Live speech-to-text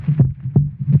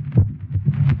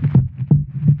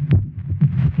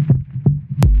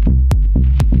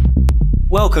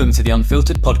Welcome to the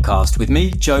Unfiltered Podcast with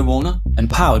me, Joe Warner, and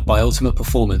powered by Ultimate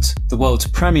Performance, the world's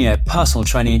premier personal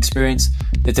training experience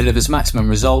that delivers maximum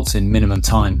results in minimum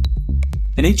time.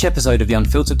 In each episode of the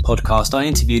Unfiltered Podcast, I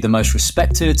interview the most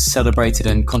respected, celebrated,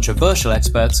 and controversial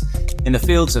experts in the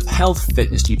fields of health,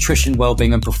 fitness, nutrition,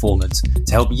 well-being, and performance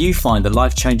to help you find the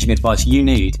life-changing advice you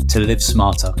need to live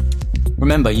smarter.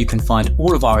 Remember, you can find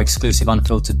all of our exclusive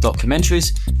Unfiltered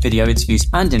documentaries, video interviews,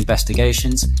 and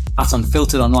investigations at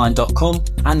unfilteredonline.com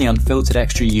and the Unfiltered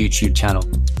Extra YouTube channel.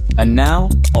 And now,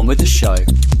 on with the show.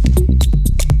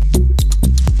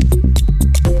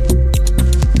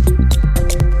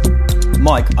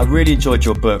 Mike, I really enjoyed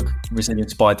your book,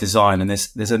 Resilience by Design, and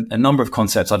there's a number of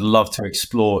concepts I'd love to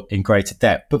explore in greater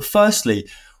depth. But firstly,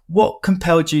 what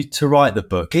compelled you to write the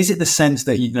book? Is it the sense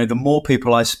that, the more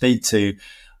people I speak to,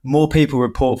 more people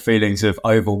report feelings of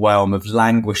overwhelm, of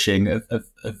languishing,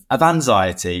 of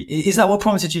anxiety? Is that what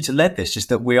prompted you to lead this, just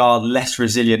that we are less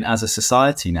resilient as a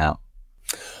society now?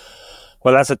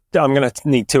 Well, I'm going to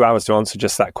need 2 hours to answer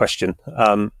just that question.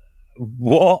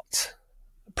 What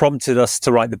prompted us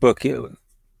to write the book?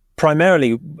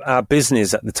 Primarily our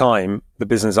business at the time, the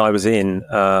business I was in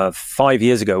 5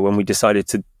 years ago when we decided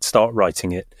to start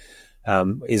writing it,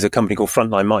 is a company called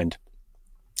Frontline Mind.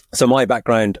 So my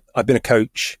background, I've been a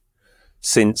coach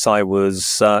since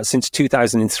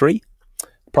 2003.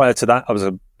 Prior to that,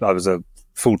 I was a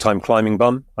full-time climbing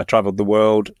bum. I traveled the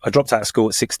world. I dropped out of school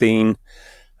at 16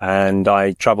 and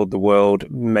I traveled the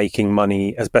world making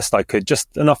money as best I could,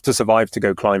 just enough to survive to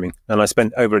go climbing. And I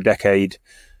spent over a decade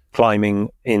climbing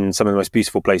in some of the most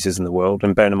beautiful places in the world.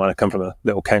 And bearing in mind, I come from a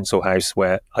little council house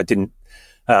where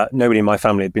nobody in my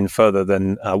family had been further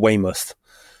than Weymouth.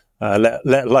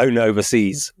 Let alone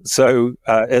overseas. So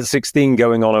at 16,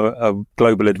 going on a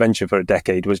global adventure for a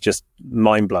decade was just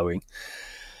mind-blowing.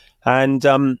 And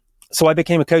so I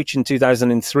became a coach in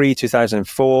 2003,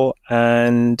 2004,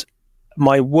 and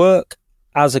my work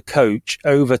as a coach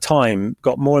over time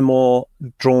got more and more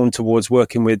drawn towards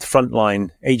working with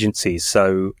frontline agencies,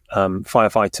 so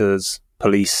firefighters,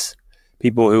 police,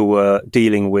 people who were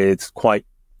dealing with quite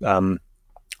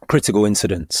critical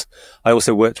incidents. I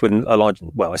also worked with I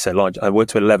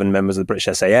worked with 11 members of the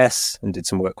British SAS and did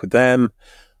some work with them,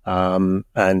 and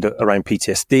around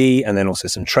PTSD, and then also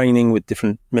some training with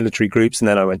different military groups. And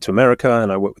then I went to America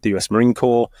and I worked with the US Marine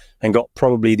Corps and got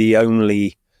probably the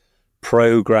only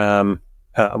program,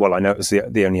 I know it was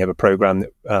the only ever program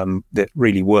that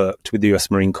really worked with the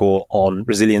US Marine Corps on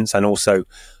resilience, and also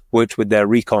worked with their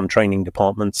recon training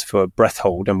departments for breath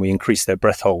hold. And we increased their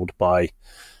breath hold by,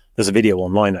 there's a video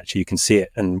online, actually, you can see it.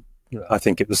 And I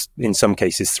think it was, in some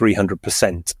cases,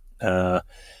 300%,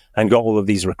 and got all of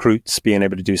these recruits being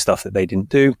able to do stuff that they didn't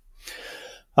do.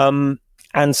 And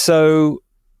so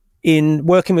in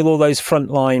working with all those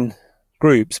frontline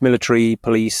groups, military,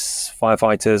 police,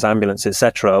 firefighters, ambulance,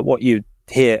 etc., what you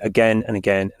hear again and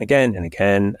again and again and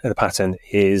again, the pattern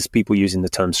is people using the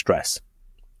term stress.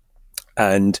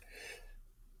 And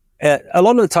a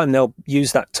lot of the time they'll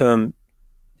use that term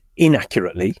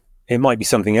inaccurately. It might be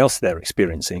something else they're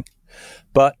experiencing.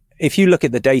 But if you look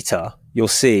at the data, you'll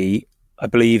see, I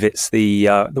believe it's the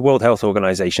World Health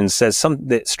Organization says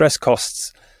that stress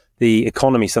costs the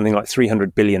economy something like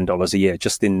 $300 billion a year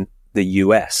just in the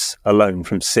US alone,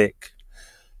 from sick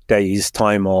days,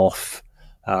 time off,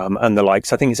 and the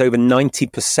likes. I think it's over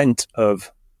 90%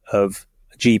 of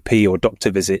GP or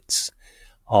doctor visits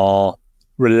are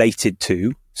related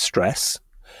to stress.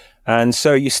 And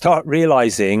so you start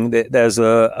realizing that there's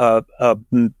a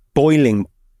boiling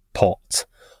pot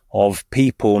of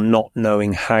people not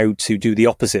knowing how to do the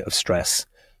opposite of stress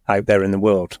out there in the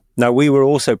world. Now, we were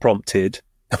also prompted,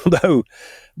 although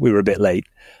we were a bit late,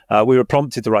 we were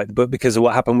prompted to write the book because of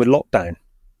what happened with lockdown,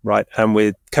 right? And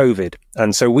with COVID.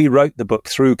 And so we wrote the book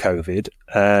through COVID,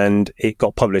 and it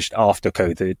got published after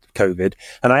COVID.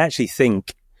 And I actually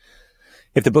think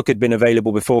if the book had been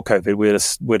available before COVID,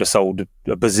 we'd have sold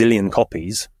a bazillion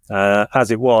copies. As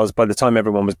it was, by the time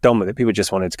everyone was done with it, people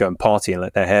just wanted to go and party and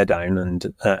let their hair down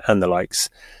and the likes.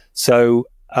 So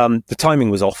the timing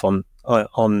was off on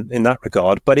in that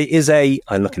regard. But it is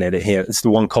I'm looking at it here. It's the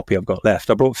one copy I've got left.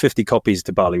 I brought 50 copies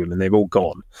to Bali and they've all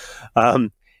gone.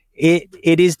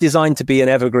 It is designed to be an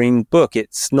evergreen book.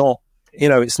 It's not,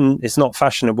 it's not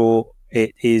fashionable.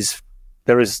 It is.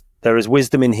 There is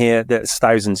wisdom in here that's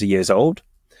thousands of years old.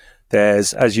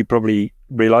 There's, as you probably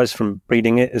realize from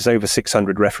reading it, there's over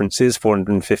 600 references,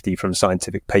 450 from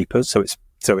scientific papers. So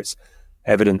it's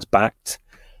evidence backed,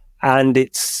 and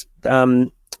it's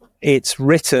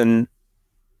written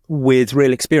with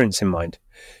real experience in mind,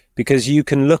 because you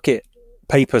can look at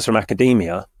papers from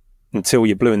academia until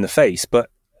you're blue in the face, but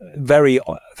very,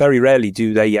 very rarely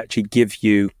do they actually give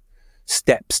you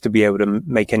steps to be able to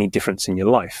make any difference in your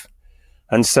life.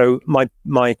 And so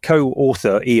my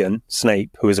co-author, Ian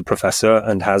Snape, who is a professor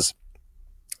and has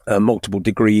multiple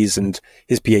degrees, and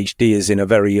his PhD is in a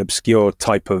very obscure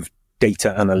type of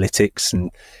data analytics,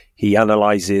 and he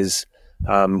analyzes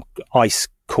ice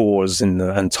cores in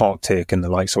the Antarctic and the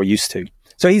like, so I used to.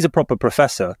 So he's a proper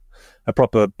professor, a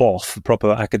proper boss, a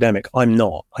proper academic. I'm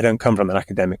not. I don't come from an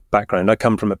academic background. I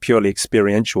come from a purely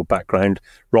experiential background,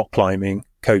 rock climbing,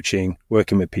 coaching,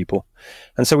 working with people.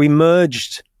 And so we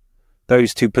merged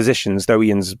those two positions, though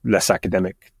Ian's less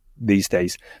academic these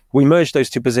days. We merged those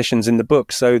two positions in the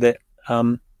book so that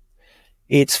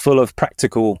it's full of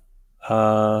practical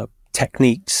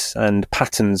techniques and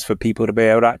patterns for people to be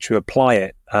able to actually apply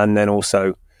it, and then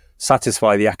also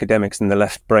satisfy the academics and the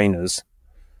left brainers,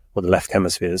 or the left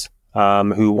hemispheres,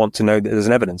 who want to know that there's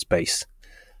an evidence base.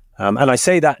 And I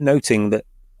say that noting that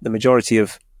the majority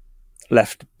of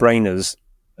left brainers,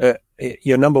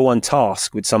 your number one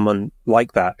task with someone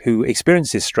like that who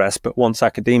experiences stress but wants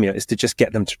academia is to just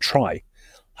get them to try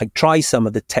some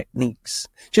of the techniques.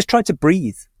 Just try to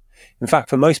breathe. In fact,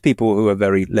 for most people who are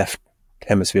very left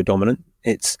hemisphere dominant,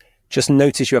 it's just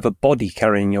notice you have a body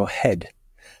carrying your head,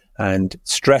 and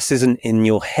stress isn't in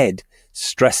your head.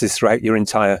 Stress is throughout your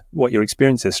entire, what your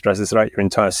experience is, stress is throughout your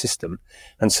entire system.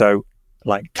 And so,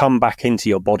 like, come back into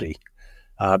your body,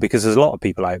 because there's a lot of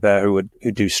people out there who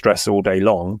do stress all day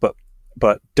long,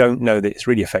 but don't know that it's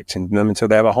really affecting them until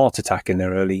they have a heart attack in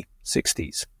their early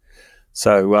 60s.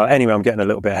 So anyway, I'm getting a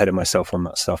little bit ahead of myself on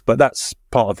that stuff, but that's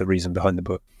part of the reason behind the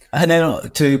book. And then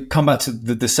to come back to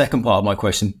the second part of my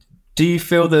question, do you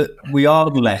feel that we are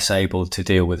less able to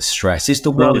deal with stress? Is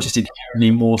the world just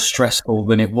inherently more stressful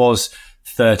than it was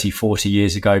 30, 40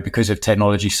 years ago because of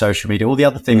technology, social media, all the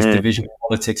other things, division,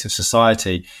 politics of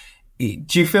society?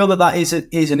 Do you feel that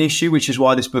is an issue, which is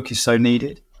why this book is so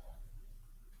needed?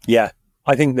 Yeah,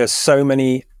 I think there's so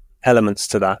many elements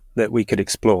to that we could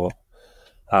explore.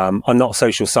 I'm not a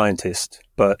social scientist,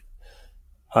 but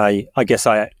I guess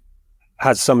I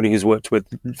had somebody who's worked with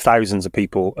thousands of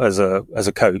people as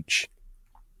a coach,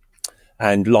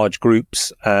 and large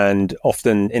groups, and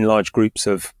often in large groups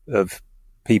of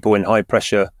people in high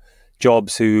pressure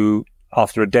jobs who,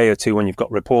 after a day or two, when you've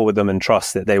got rapport with them and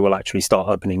trust, that they will actually start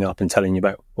opening up and telling you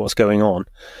about what's going on.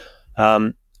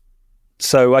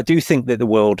 So I do think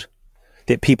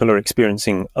that people are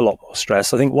experiencing a lot more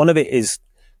stress. I think one of it is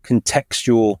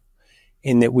contextual,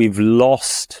 in that we've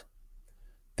lost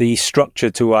the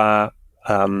structure to our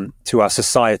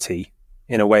society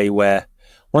in a way where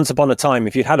once upon a time,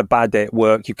 if you'd had a bad day at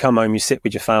work, you come home, you sit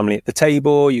with your family at the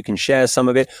table, you can share some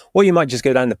of it, or you might just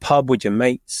go down the pub with your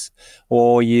mates,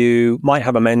 or you might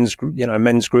have a men's group.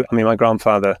 I mean, my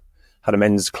grandfather had a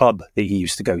men's club that he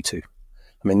used to go to.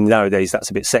 I mean, nowadays that's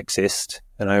a bit sexist,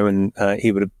 and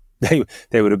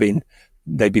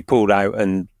they'd be pulled out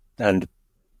and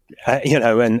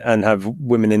have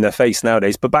women in their face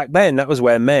nowadays. But back then, that was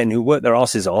where men who worked their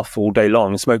asses off all day long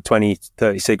and smoked 20,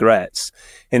 30 cigarettes,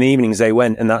 in the evenings they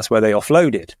went, and that's where they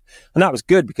offloaded. And that was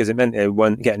good because it meant they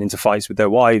weren't getting into fights with their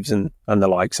wives and the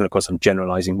likes. And of course, I'm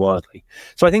generalizing wildly.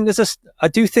 So I think I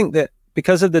do think that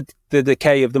because of the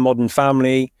decay of the modern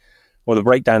family, or the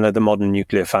breakdown of the modern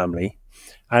nuclear family,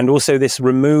 and also this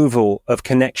removal of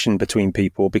connection between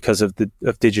people because of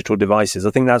digital devices,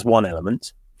 I think that's one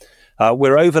element.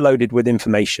 We're overloaded with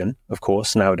information, of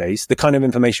course, nowadays, the kind of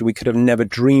information we could have never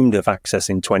dreamed of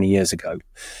accessing 20 years ago.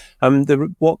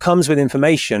 What comes with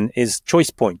information is choice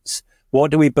points.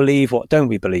 What do we believe? What don't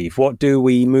we believe? What do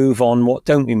we move on? What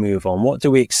don't we move on? What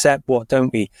do we accept? What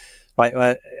don't we?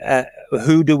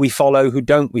 Who do we follow? Who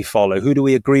don't we follow? Who do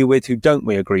we agree with? Who don't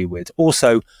we agree with?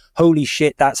 Also, holy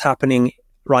shit, that's happening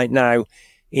right now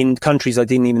in countries I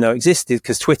didn't even know existed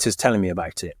because Twitter's telling me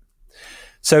about it.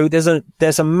 So there's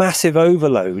a massive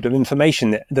overload of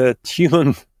information that the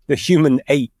human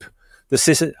ape,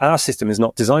 our system is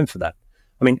not designed for that.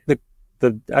 I mean,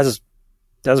 as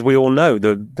we all know,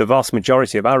 the vast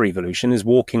majority of our evolution is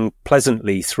walking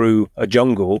pleasantly through a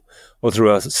jungle or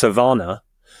through a savanna,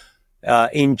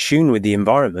 in tune with the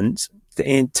environment,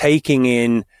 in taking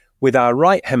in with our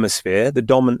right hemisphere, the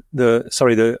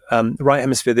right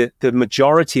hemisphere, the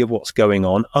majority of what's going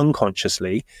on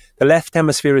unconsciously. The left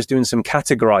hemisphere is doing some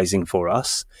categorizing for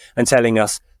us and telling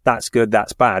us that's good,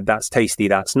 that's bad, that's tasty,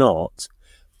 that's not.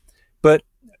 But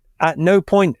at no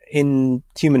point in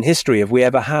human history have we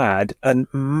ever had a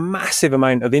massive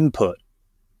amount of input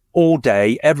all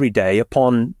day, every day,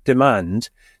 upon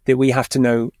demand, that we have to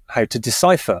know how to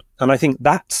decipher. And I think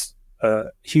that's a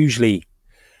hugely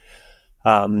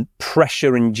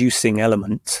pressure-inducing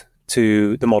element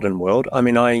to the modern world. I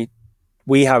mean,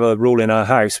 we have a rule in our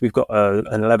house. We've got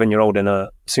an 11-year-old and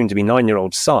a soon-to-be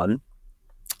 9-year-old son,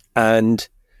 and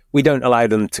we don't allow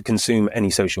them to consume any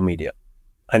social media.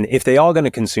 And if they are going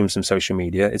to consume some social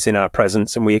media, it's in our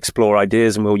presence, and we explore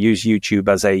ideas, and we'll use YouTube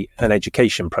as an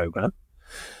education program.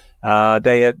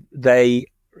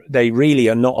 They really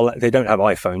are not, they don't have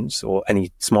iPhones or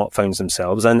any smartphones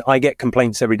themselves. And I get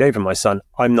complaints every day from my son,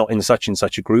 I'm not in such and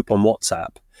such a group on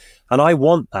WhatsApp. And I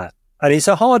want that. And it's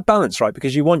a hard balance, right?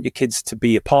 Because you want your kids to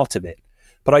be a part of it.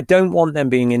 But I don't want them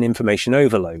being in information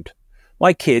overload.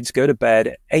 My kids go to bed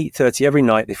at 8:30 every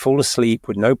night. They fall asleep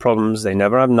with no problems. They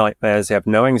never have nightmares. They have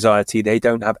no anxiety. They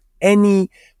don't have any,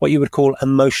 what you would call,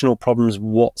 emotional problems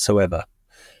whatsoever.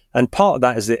 And part of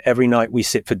that is that every night we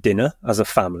sit for dinner as a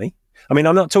family. I mean,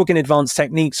 I'm not talking advanced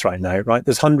techniques right now, right?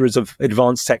 There's hundreds of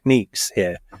advanced techniques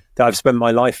here that I've spent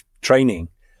my life training.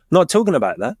 I'm not talking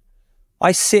about that.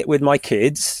 I sit with my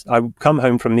kids. I come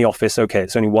home from the office. Okay,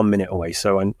 it's only 1 minute away,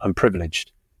 so I'm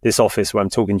privileged. This office where I'm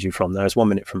talking to you from now is 1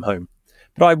 minute from home.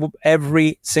 But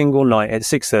every single night at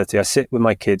 6:30, I sit with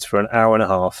my kids for an hour and a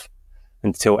half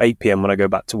until 8 p.m. when I go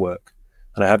back to work.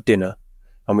 And I have dinner,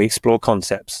 and we explore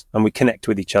concepts, and we connect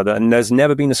with each other. And there's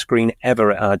never been a screen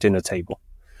ever at our dinner table.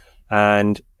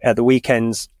 And at the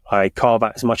weekends, I carve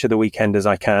out as much of the weekend as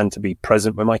I can to be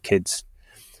present with my kids.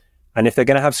 And if they're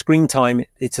going to have screen time,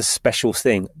 it's a special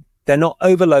thing. They're not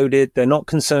overloaded. They're not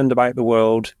concerned about the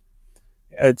world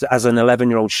as an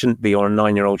 11-year-old shouldn't be or a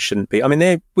 9-year-old shouldn't be. I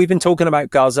mean, we've been talking about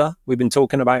Gaza. We've been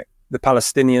talking about the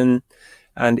Palestinian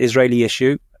and Israeli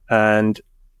issue. And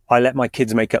I let my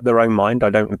kids make up their own mind. I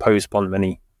don't impose upon them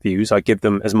any views. I give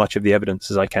them as much of the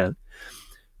evidence as I can.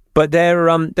 But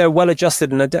they're well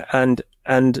adjusted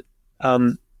and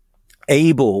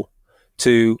able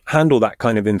to handle that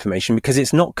kind of information because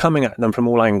it's not coming at them from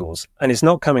all angles, and it's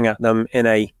not coming at them in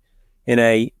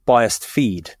a biased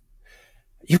feed.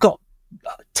 You've got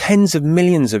tens of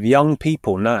millions of young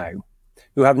people now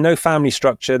who have no family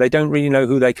structure. They don't really know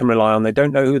who they can rely on. They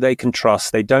don't know who they can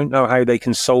trust. They don't know how they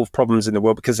can solve problems in the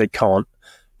world because they can't.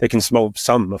 They can solve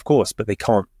some, of course, but they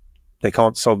can't. They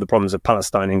can't solve the problems of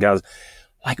Palestine and Gaza.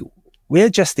 Like, we're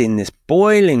just in this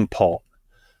boiling pot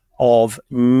of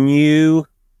new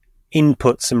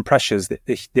inputs and pressures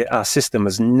that our system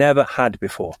has never had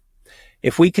before.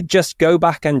 If we could just go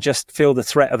back and just feel the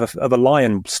threat of a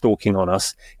lion stalking on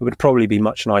us, it would probably be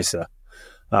much nicer,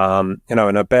 in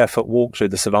a barefoot walk through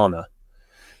the savannah.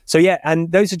 So yeah,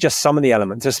 and those are just some of the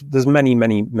elements. There's many,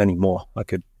 many, many more I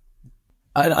could.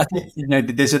 I think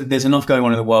there's enough going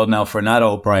on in the world now for an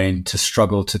adult brain to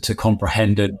struggle to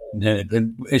comprehend it.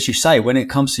 And as you say, when it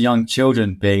comes to young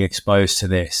children being exposed to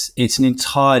this, it's an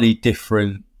entirely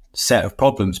different set of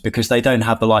problems because they don't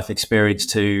have the life experience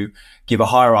to give a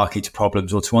hierarchy to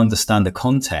problems or to understand the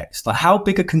context. Like, how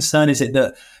big a concern is it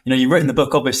that, you've written the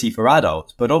book obviously for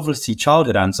adults, but obviously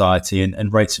childhood anxiety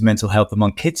and rates of mental health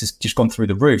among kids has just gone through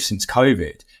the roof since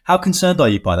COVID. How concerned are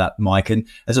you by that, Mike? And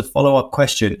as a follow-up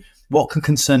question, what can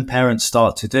concerned parents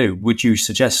start to do? Would you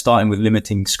suggest starting with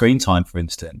limiting screen time, for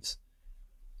instance?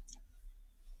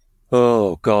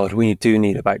 Oh God, we do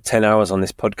need about 10 hours on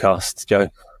this podcast, Joe.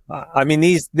 I mean,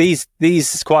 these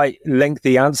quite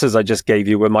lengthy answers I just gave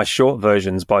you were my short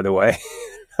versions, by the way.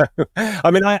 I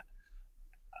mean,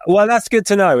 well, that's good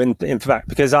to know. In fact,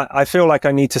 because I feel like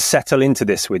I need to settle into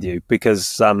this with you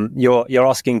because you're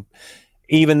asking,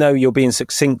 even though you're being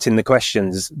succinct in the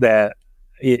questions there.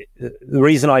 The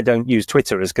reason I don't use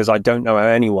Twitter is because I don't know how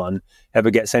anyone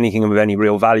ever gets anything of any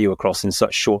real value across in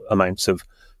such short amounts of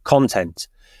content.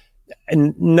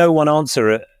 And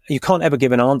you can't ever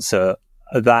give an answer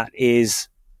that is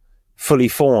fully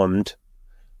formed,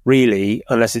 really,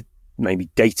 unless it may be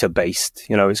data-based.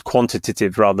 It's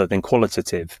quantitative rather than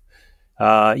qualitative.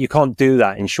 You can't do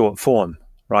that in short form,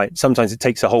 right? Sometimes it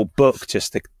takes a whole book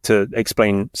just to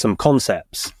explain some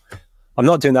concepts. I'm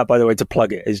not doing that, by the way, to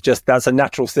plug it. It's just that's a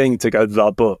natural thing to go to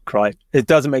our book, right? It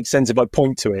doesn't make sense if I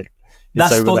point to it.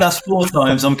 That's 4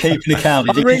 times. I'm keeping account.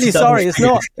 I'm really sorry.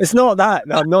 It's not that.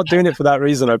 I'm not doing it for that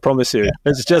reason. I promise you.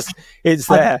 It's just it's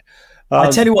there. I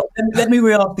tell you what. Let me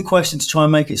re-ask the question to try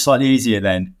and make it slightly easier.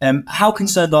 Then, how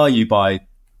concerned are you by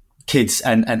kids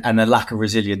and the lack of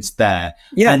resilience there?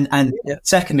 Yeah. And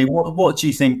secondly, what do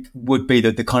you think would be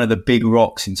the kind of the big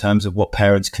rocks in terms of what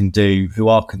parents can do who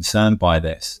are concerned by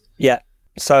this? Yeah.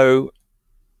 So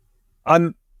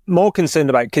I'm more concerned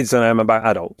about kids than I am about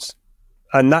adults.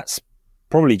 And that's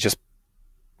probably it's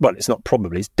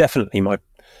definitely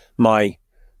my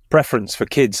preference for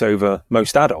kids over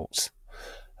most adults.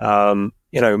 As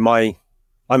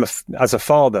a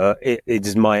father, it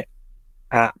is my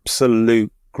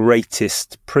absolute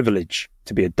greatest privilege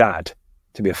to be a dad.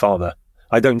 to be a father.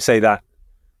 I don't say that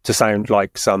to sound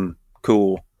like some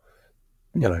cool,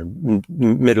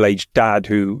 middle-aged dad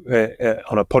who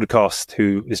on a podcast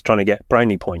who is trying to get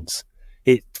brownie points.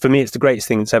 For me, it's the greatest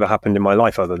thing that's ever happened in my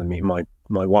life, other than me and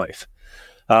my wife.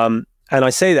 And I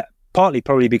say that partly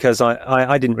probably because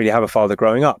I didn't really have a father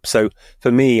growing up. So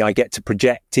for me, I get to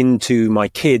project into my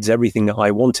kids everything that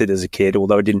I wanted as a kid,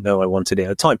 although I didn't know I wanted it at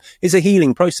the time. It's a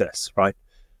healing process, right?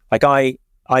 Like I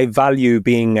value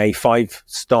being a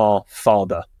 5-star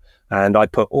father, and I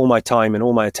put all my time and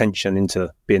all my attention into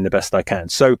being the best I can.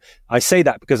 So I say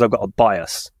that because I've got a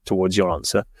bias towards your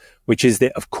answer, which is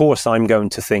that, of course, I'm going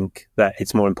to think that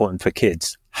it's more important for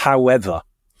kids. However,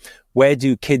 where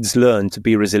do kids learn to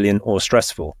be resilient or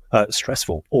stressful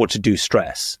or to do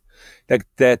stress?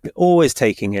 They're always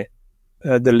taking it,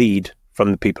 the lead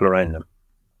from the people around them.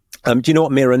 Do you know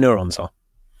what mirror neurons are?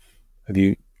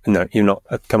 No, you've not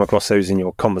come across those in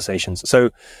your conversations.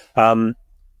 So,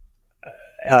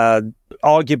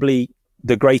 arguably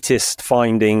the greatest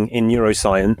finding in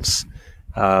neuroscience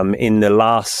in the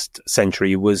last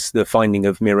century was the finding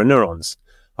of mirror neurons.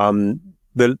 The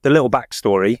little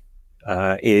backstory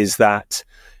is that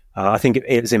I think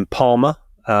it was in Palma.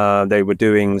 They were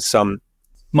doing some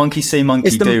monkey see,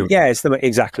 monkey do. Yeah,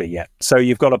 exactly. Yeah. So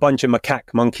you've got a bunch of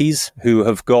macaque monkeys who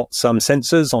have got some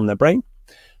sensors on their brain,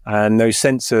 and those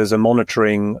sensors are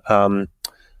monitoring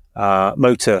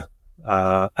motor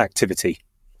activity.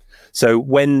 So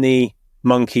when the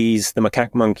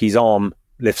macaque monkey's arm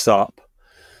lifts up,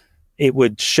 it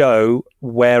would show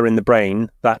where in the brain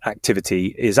that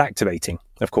activity is activating,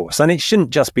 of course. And it shouldn't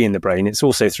just be in the brain. It's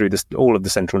also through all of the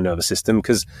central nervous system,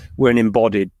 because we're an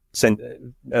embodied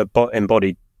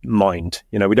mind.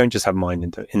 We don't just have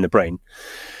mind in the brain.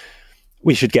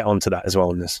 We should get onto that as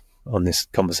well on this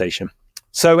conversation.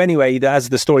 So anyway, as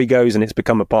the story goes, and it's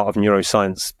become a part of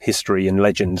neuroscience history and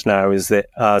legend now, is that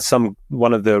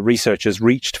one of the researchers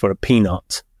reached for a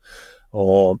peanut,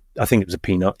 or I think it was a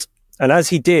peanut. And as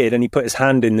he did, and he put his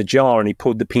hand in the jar and he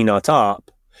pulled the peanut up,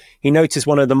 he noticed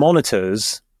one of the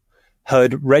monitors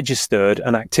had registered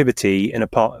an activity in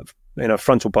a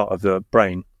frontal part of the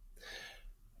brain.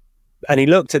 And he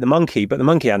looked at the monkey, but the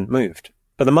monkey hadn't moved.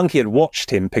 But the monkey had watched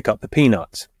him pick up the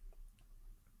peanut.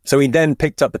 So he then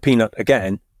picked up the peanut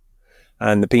again,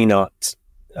 and the peanut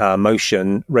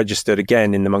motion registered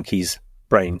again in the monkey's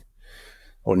brain,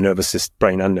 or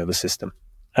brain and nervous system,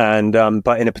 and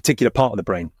but in a particular part of the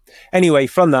brain. Anyway,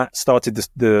 from that started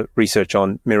the research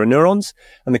on mirror neurons,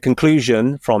 and the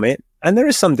conclusion from it, and there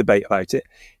is some debate about it,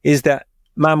 is that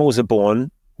mammals are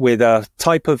born with a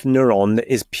type of neuron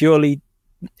that is purely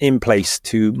in place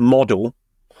to model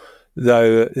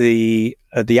the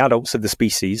adults of the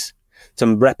species,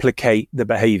 to replicate the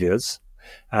behaviors,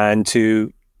 and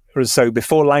so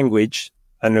before language,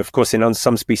 and of course in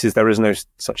some species there is no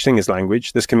such thing as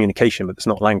language. There's communication, but there's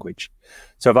not language.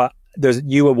 So if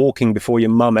you were walking before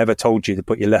your mum ever told you to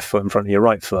put your left foot in front of your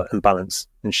right foot and balance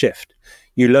and shift,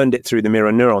 you learned it through the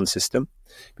mirror neuron system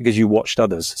because you watched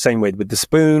others. Same way with the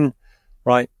spoon,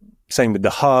 right? Same with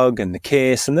the hug and the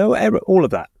kiss and all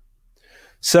of that.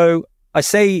 So I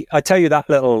tell you that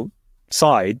little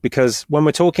side because when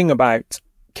we're talking about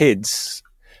kids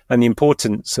and the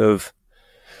importance of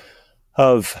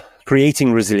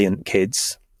creating resilient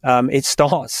kids, it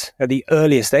starts at the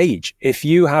earliest age. If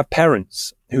you have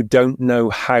parents who don't know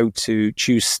how to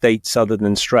choose states other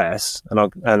than stress, and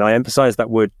I emphasize that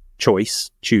word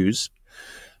choose,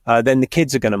 then the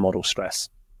kids are going to model stress.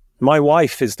 My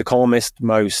wife is the calmest,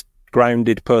 most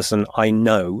grounded person I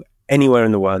know anywhere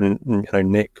in the world.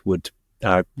 And Nick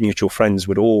our mutual friends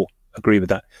would all agree with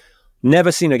that.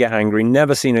 Never seen her get angry,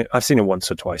 I've seen her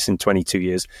once or twice in 22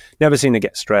 years, never seen her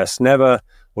get stressed,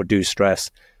 or do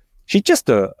stress. She's just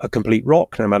a complete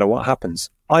rock no matter what happens.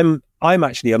 I'm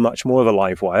actually a much more of a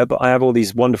live wire, but I have all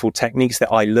these wonderful techniques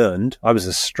that I learned. I was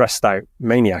a stressed out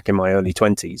maniac in my early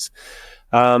 20s.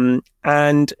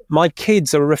 And my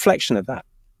kids are a reflection of that.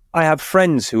 I have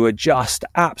friends who are just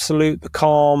absolute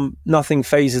calm, nothing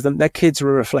phases them. Their kids are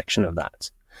a reflection of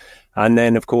that. And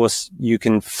then, of course, you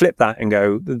can flip that and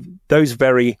go, those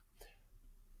very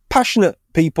passionate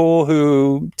people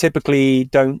who typically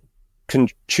can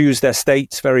choose their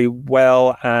states very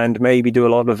well and maybe do a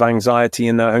lot of anxiety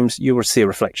in their homes, you will see a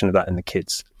reflection of that in the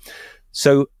kids.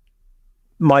 So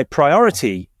my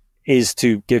priority is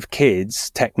to give kids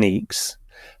techniques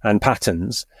and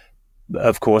patterns,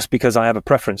 of course, because I have a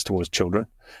preference towards children.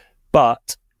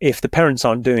 But if the parents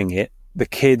aren't doing it, the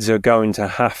kids are going to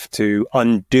have to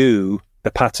undo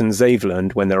the patterns they've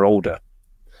learned when they're older,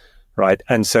 right?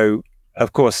 And so,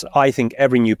 of course, I think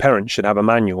every new parent should have a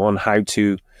manual on how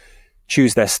to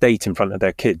choose their state in front of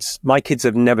their kids. My kids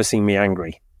have never seen me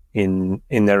angry in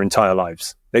their entire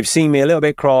lives. They've seen me a little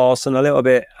bit cross and a little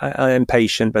bit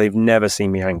impatient, but they've never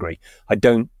seen me angry. I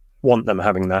don't want them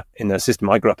having that in their system.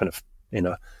 I grew up in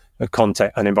a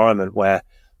context, an environment where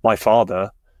my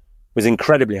father was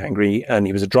incredibly angry, and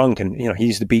he was a drunk, and he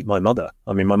used to beat my mother.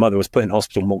 I mean, my mother was put in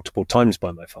hospital multiple times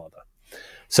by my father.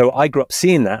 So I grew up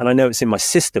seeing that, and I know it's in my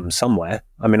system somewhere.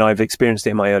 I mean, I've experienced it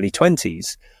in my early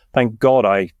 20s. Thank God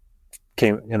I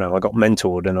got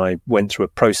mentored, and I went through a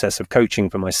process of coaching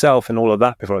for myself and all of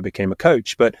that before I became a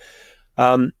coach. But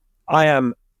I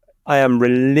am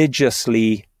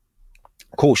religiously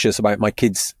cautious about my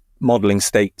kids modeling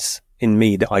states in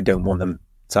me that I don't want them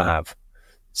to have.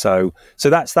 So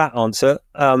that's that answer.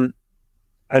 And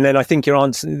then I think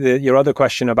your other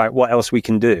question about what else we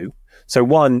can do. So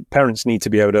one, parents need to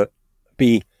be able to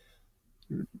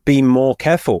be more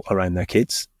careful around their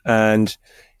kids. And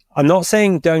I'm not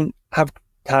saying don't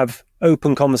have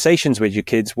open conversations with your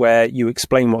kids where you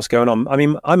explain what's going on. I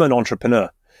mean, I'm an entrepreneur,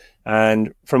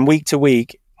 and from week to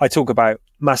week, I talk about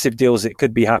massive deals that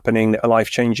could be happening that are life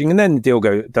changing, and then the deal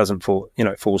doesn't fall,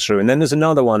 it falls through, and then there's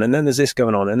another one, and then there's this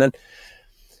going on, and then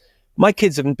my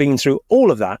kids have been through all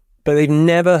of that, but they've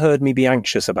never heard me be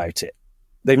anxious about it.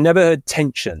 They've never heard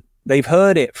tension. They've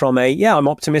heard it from I'm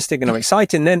optimistic and I'm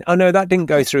excited. And then, oh no, that didn't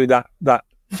go through, that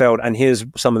failed. And here's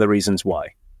some of the reasons why.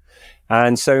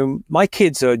 And so my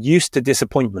kids are used to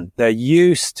disappointment. They're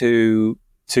used to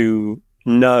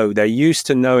they're used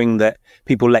to knowing that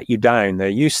people let you down. They're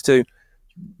used to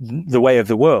the way of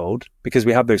the world because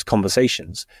we have those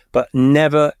conversations, but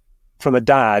never from a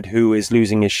dad who is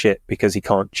losing his shit because he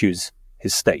can't choose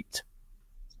his state.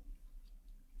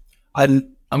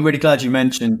 I'm really glad you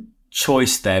mentioned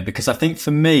choice there, because I think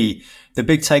for me, the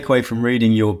big takeaway from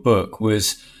reading your book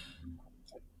was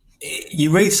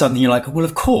you read something, you're like, well,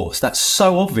 of course, that's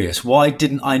so obvious. Why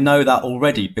didn't I know that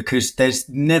already? Because there's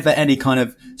never any kind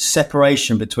of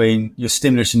separation between your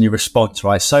stimulus and your response,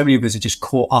 right? So many of us are just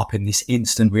caught up in this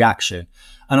instant reaction.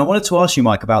 And I wanted to ask you,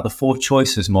 Mike, about the 4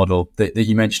 choices model that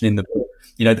you mentioned in the book.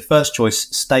 The first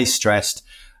choice, stay stressed.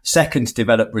 Second,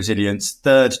 develop resilience.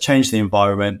 Third, change the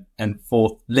environment. And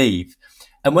fourth, leave.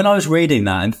 And when I was reading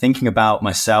that and thinking about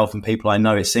myself and people I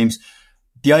know, it seems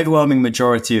the overwhelming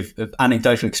majority of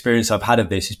anecdotal experience I've had of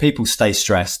this is people stay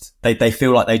stressed. They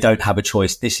feel like they don't have a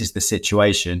choice. This is the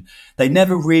situation. They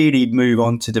never really move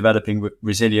on to developing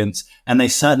resilience. And they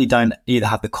certainly don't either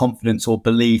have the confidence or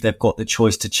believe they've got the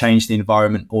choice to change the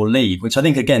environment or leave, which I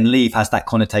think, again, leave has that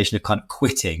connotation of kind of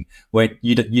quitting, where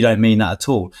you don't mean that at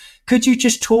all. Could you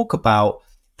just talk about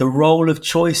the role of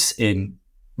choice in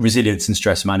resilience and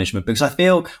stress management? Because I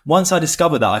feel once I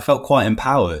discovered that, I felt quite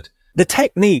empowered. The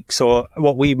techniques, or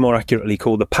what we more accurately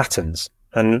call the patterns,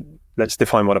 and let's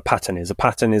define what a pattern is. A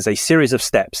pattern is a series of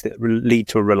steps that lead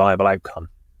to a reliable outcome,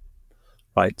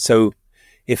 right? So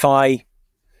if I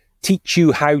teach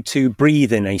you how to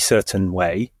breathe in a certain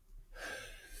way,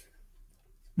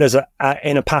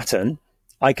 in a pattern,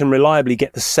 I can reliably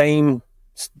get the same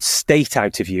state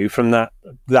out of you from that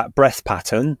breath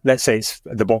pattern. Let's say it's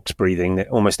the box breathing that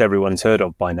almost everyone's heard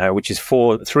of by now, which is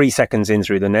 3 seconds in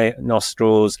through the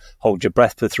nostrils, hold your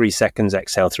breath for 3 seconds,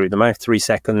 exhale through the mouth 3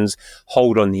 seconds,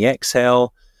 hold on the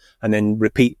exhale, and then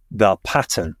repeat the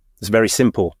pattern. It's a very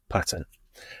simple pattern,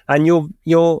 and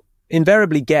you'll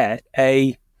invariably get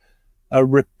a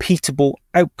repeatable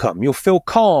outcome. You'll feel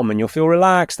calm and you'll feel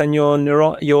relaxed, and your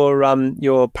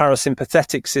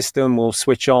parasympathetic system will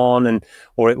switch on,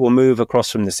 or it will move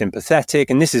across from the sympathetic.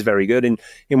 And this is very good. In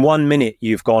 1 minute,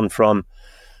 you've gone from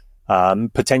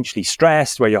potentially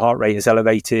stressed, where your heart rate is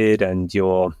elevated and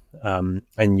your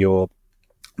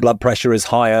blood pressure is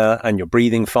higher and you're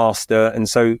breathing faster.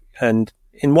 And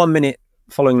in 1 minute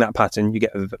following that pattern, you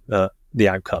get the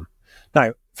outcome.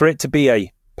 Now, for it to be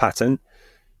a pattern,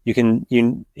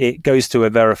 it goes to a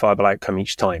verifiable outcome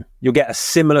each time. You'll get a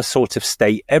similar sort of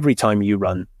state every time you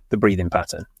run the breathing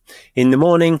pattern. In the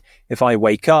morning, if I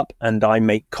wake up and I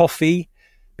make coffee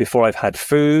before I've had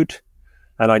food,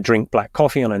 and I drink black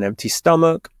coffee on an empty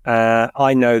stomach,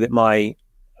 I know that my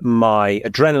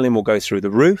adrenaline will go through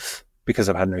the roof because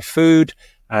I've had no food,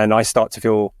 and I start to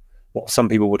feel what some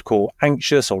people would call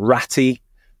anxious or ratty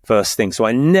first thing. So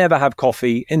I never have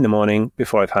coffee in the morning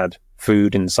before I've had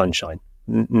food in the sunshine.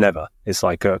 Never. It's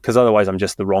like, because otherwise I'm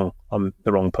the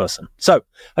wrong person. So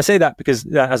I say that because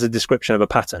that has a description of a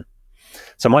pattern.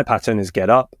 So my pattern is get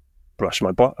up, brush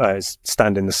my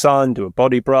stand in the sun, do a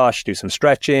body brush, do some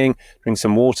stretching, drink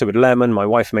some water with lemon. My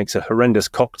wife makes a horrendous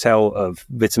cocktail of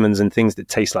vitamins and things that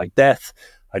taste like death.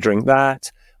 I drink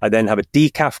that. I then have a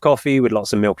decaf coffee with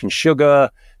lots of milk and sugar.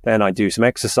 Then I do some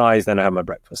exercise. Then I have my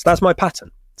breakfast. That's my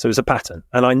pattern. So it's a pattern.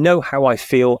 And I know how I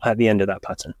feel at the end of that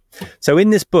pattern. So in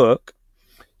this book,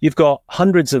 you've got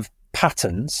hundreds of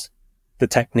patterns, the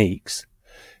techniques,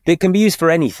 that can be used for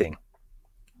anything.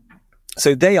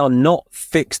 So they are not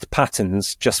fixed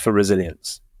patterns just for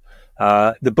resilience.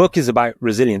 The book is about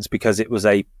resilience because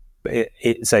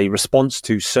it's a response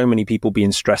to so many people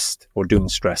being stressed or doing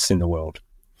stress in the world.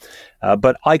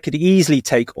 But I could easily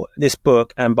take this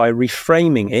book, and by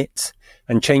reframing it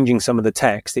and changing some of the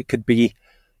text, it could be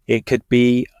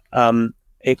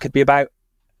about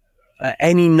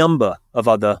any number of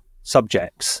other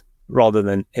subjects rather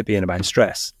than it being about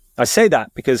stress. I say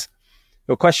that because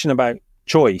your question about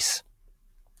choice.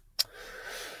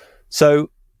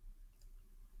 So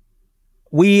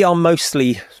we are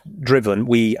mostly driven,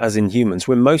 we as in humans,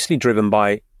 we're mostly driven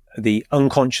by the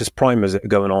unconscious primers that are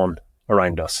going on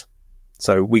around us.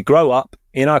 So we grow up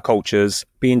in our cultures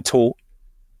being taught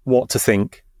what to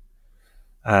think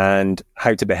and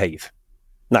how to behave.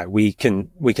 Now, we can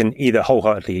either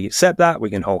wholeheartedly accept that, we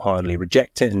can wholeheartedly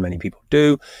reject it, and many people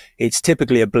do. It's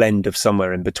typically a blend of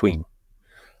somewhere in between.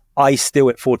 I still,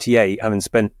 at 48, having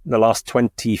spent the last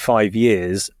 25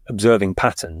 years observing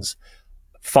patterns,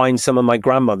 find some of my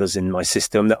grandmothers in my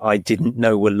system that I didn't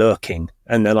know were lurking.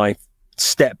 And then I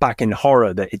step back in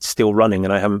horror that it's still running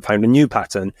and I haven't found a new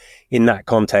pattern in that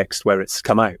context where it's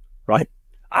come out, right?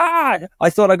 I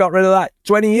thought I got rid of that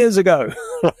 20 years ago.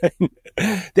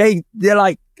 They're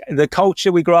like the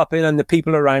culture we grew up in and the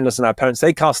people around us and our parents,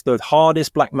 they cast the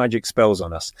hardest black magic spells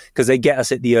on us because they get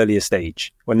us at the earliest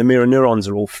stage when the mirror neurons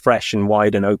are all fresh and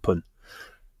wide and open.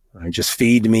 And just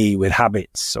feed me with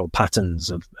habits or patterns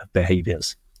of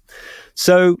behaviors.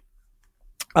 So,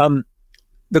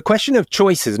 the question of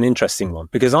choice is an interesting one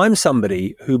because I'm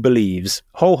somebody who believes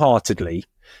wholeheartedly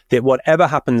that whatever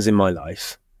happens in my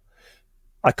life,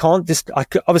 I can't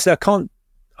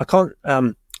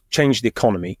change the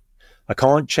economy. I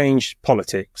can't change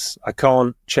politics. I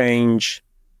can't change,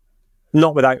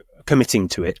 not without committing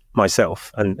to it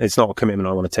myself. And it's not a commitment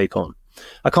I want to take on.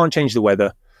 I can't change the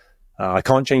weather. I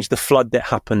can't change the flood that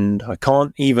happened. I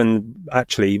can't even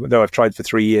actually, though I've tried for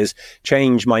 3 years,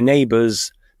 change my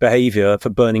neighbour's behaviour for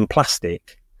burning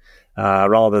plastic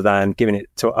rather than giving it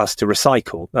to us to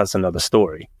recycle. That's another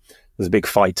story. There's a big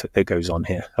fight that goes on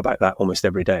here about that almost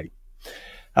every day.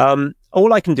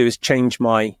 All I can do is change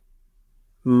my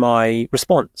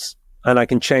response, and I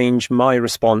can change my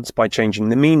response by changing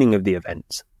the meaning of the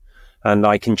event, and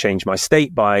I can change my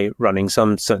state by running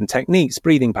some certain techniques,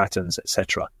 breathing patterns,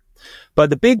 etc. But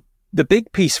the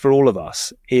big piece for all of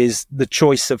us is the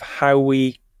choice of how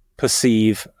we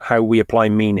perceive, how we apply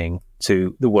meaning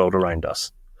to the world around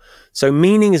us. So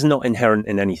meaning is not inherent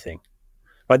in anything,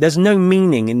 right? There's no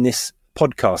meaning in this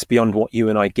podcast beyond what you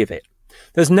and I give it.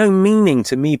 There's no meaning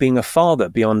to me being a father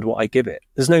beyond what I give it.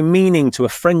 There's no meaning to a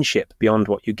friendship beyond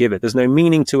what you give it. There's no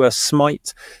meaning to a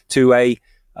smite, to an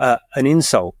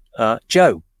insult.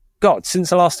 Joe, God, since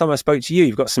the last time I spoke to you,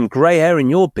 you've got some grey hair in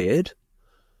your beard.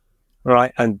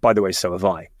 Right. And by the way, so have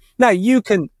I. Now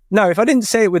if I didn't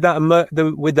say it with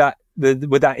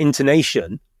that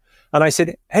intonation and I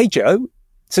said, hey, Joe,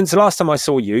 since the last time I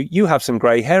saw you, you have some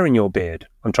grey hair in your beard.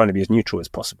 I'm trying to be as neutral as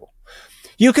possible.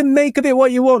 You can make of it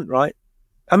what you want, right?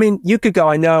 I mean, you could go,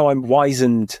 I know I'm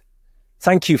wizened.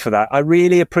 Thank you for that. I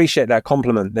really appreciate that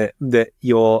compliment that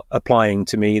you're applying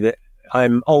to me, that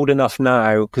I'm old enough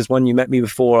now, because when you met me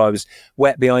before, I was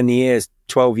wet behind the ears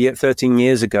 13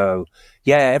 years ago.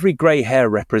 Yeah, every grey hair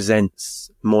represents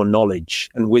more knowledge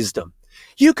and wisdom.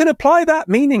 You can apply that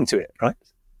meaning to it, right?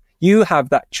 You have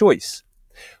that choice.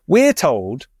 We're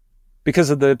told, because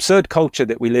of the absurd culture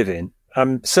that we live in,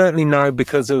 certainly now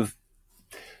because of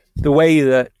the way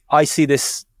that I see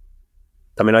this,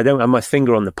 I mean, I don't have my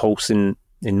finger on the pulse in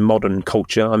modern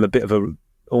culture. I'm a bit of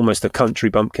almost a country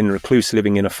bumpkin recluse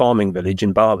living in a farming village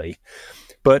in Bali.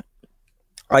 But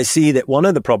I see that one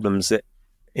of the problems that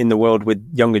in the world with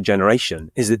younger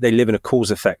generation is that they live in a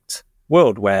cause-effect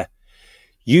world where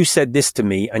you said this to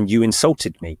me and you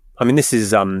insulted me. I mean, this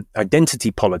is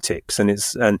identity politics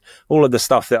and all of the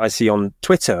stuff that I see on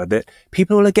Twitter, that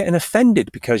people are getting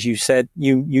offended because you said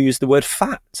you used the word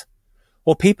fat,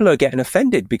 or people are getting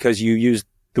offended because you used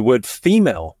the word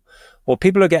female, or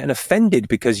people are getting offended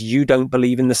because you don't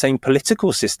believe in the same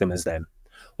political system as them.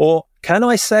 Or can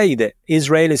I say that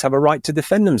Israelis have a right to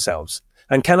defend themselves?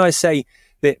 And can I say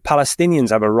that Palestinians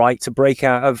have a right to break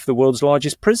out of the world's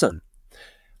largest prison?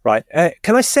 Right?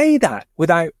 Can I say that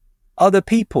without other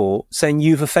people saying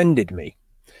you've offended me?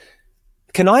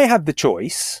 Can I have the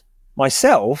choice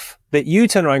myself that you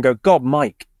turn around and go, God,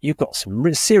 Mike, you've got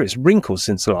some serious wrinkles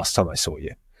since the last time I saw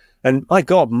you. And my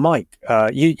God, Mike,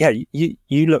 you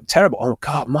look terrible. Oh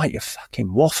God, Mike, you're fucking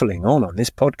waffling on this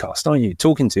podcast, aren't you?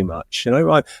 Talking too much. You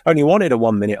know, I only wanted a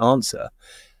 1 minute answer,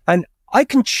 and I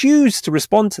can choose to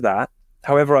respond to that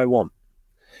however I want.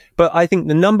 But I think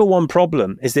the number one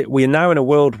problem is that we are now in a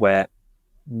world where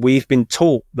we've been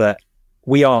taught that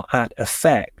we are at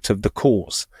effect of the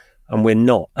cause, and we're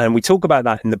not. And we talk about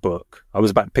that in the book. I was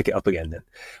about to pick it up again then.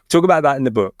 Talk about that in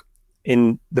the book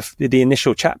in the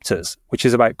initial chapters, which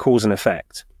is about cause and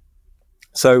effect.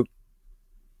 So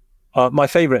my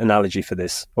favorite analogy for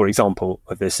this, or example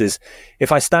of this, is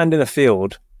if I stand in a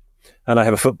field and I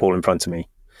have a football in front of me,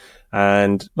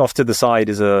 and off to the side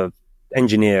is a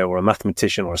engineer or a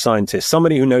mathematician or a scientist,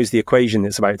 somebody who knows the equation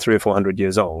that's about 300 or 400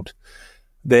 years old,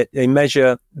 that they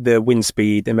measure the wind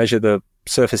speed, they measure the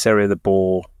surface area of the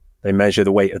ball, they measure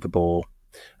the weight of the ball,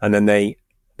 and then they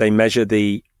measure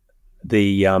the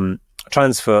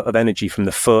transfer of energy from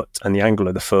the foot and the angle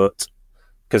of the foot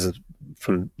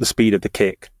from the speed of the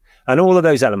kick, and all of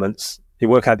those elements. They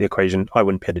work out the equation. I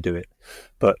wouldn't be able to do it,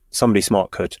 but somebody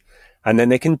smart could. And then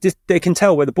they can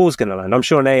tell where the ball's going to land. I'm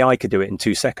sure an AI could do it in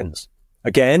 2 seconds.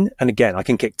 Again and again, I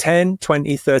can kick 10,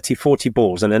 20, 30, 40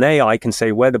 balls, and an AI can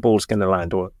say where the ball's going to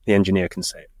land, or the engineer can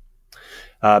say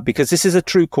it. Because this is a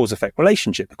true cause-effect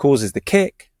relationship. The cause is the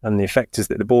kick, and the effect is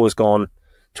that the ball has gone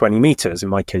 20 meters, in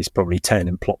my case, probably 10,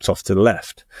 and plops off to the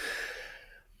left.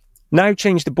 Now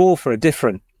change the ball for a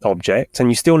different object, and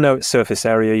you still know its surface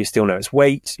area, you still know its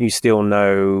weight, you still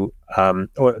know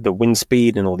or the wind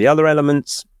speed and all the other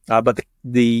elements. But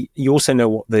you also know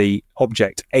what the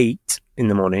object ate in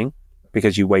the morning,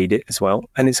 because you weighed it as well,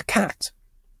 and it's a cat.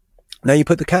 Now you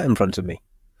put the cat in front of me.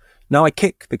 Now I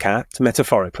kick the cat,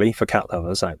 metaphorically, for cat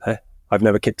lovers out there. I've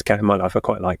never kicked a cat in my life. I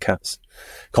quite like cats.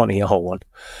 Can't eat a whole one,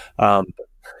 but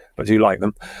I do like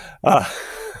them.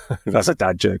 That's a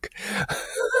dad joke.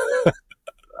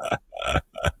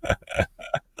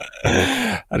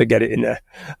 Had to get it in there.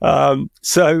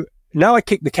 So now I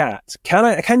kick the cat.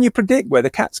 Can you predict where the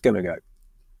cat's going to go?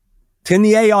 Can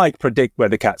the AI predict where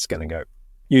the cat's going to go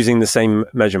using the same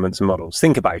measurements and models?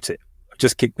 Think about it. I've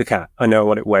just kicked the cat. I know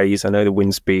what it weighs. I know the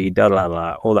wind speed,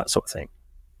 all that sort of thing.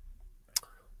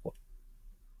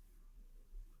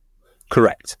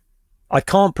 Correct. I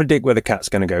can't predict where the cat's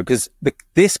going to go, because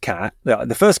this cat,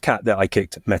 the first cat that I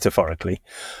kicked metaphorically,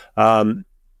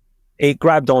 it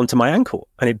grabbed onto my ankle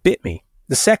and it bit me.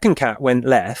 The second cat went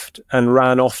left and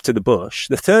ran off to the bush.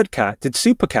 The third cat did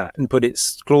super cat and put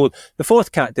its claw. The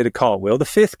fourth cat did a cartwheel. The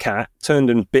fifth cat turned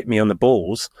and bit me on the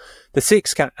balls. The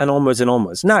sixth cat, and onwards and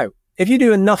onwards. Now, if you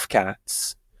do enough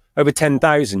cats, over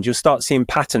 10,000, you'll start seeing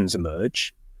patterns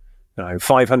emerge.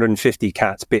 550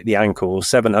 cats bit the ankle,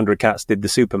 700 cats did the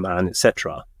Superman,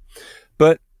 etc.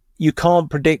 But you can't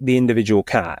predict the individual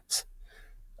cat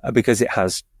because it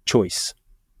has choice.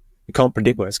 You can't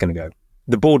predict where it's going to go.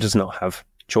 The ball does not have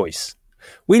choice.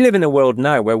 We live in a world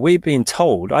now where we're being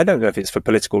told, I don't know if it's for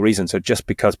political reasons or just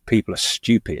because people are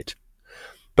stupid,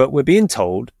 but we're being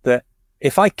told that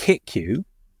if I kick you,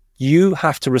 you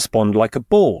have to respond like a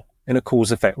ball in a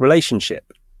cause-effect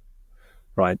relationship,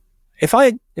 right? If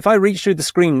I reach through the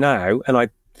screen now and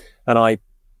I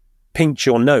pinch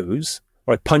your nose,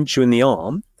 or I punch you in the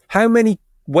arm, how many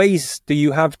ways do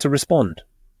you have to respond?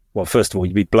 Well, first of all,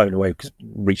 you'd be blown away because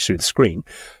reach through the screen.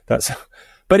 But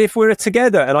if we're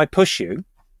together and I push you,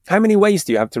 how many ways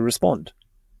do you have to respond?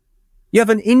 You have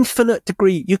an infinite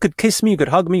degree. You could kiss me, you could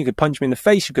hug me, you could punch me in the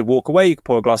face, you could walk away, you could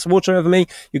pour a glass of water over me,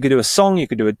 you could do a song, you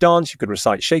could do a dance, you could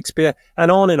recite Shakespeare,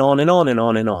 and on and on and on and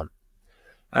on and on.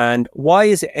 And why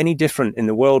is it any different in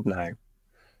the world now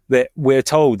that we're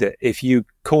told that if you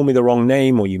call me the wrong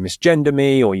name, or you misgender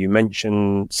me, or you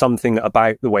mention something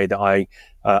about the way that I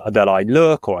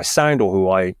look or I sound,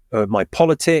 or my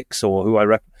politics, or who I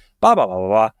rep, blah, blah, blah, blah,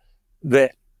 blah,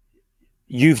 that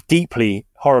you've deeply,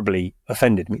 horribly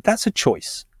offended me? That's a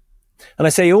choice. And I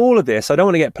say all of this, I don't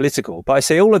want to get political, but I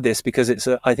say all of this because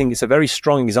I think it's a very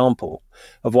strong example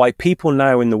of why people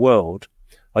now in the world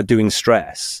are doing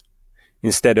stress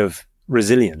instead of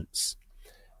resilience,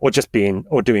 or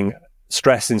doing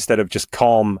stress instead of just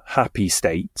calm, happy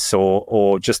states,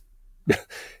 or just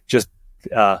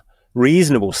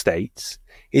reasonable states,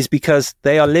 is because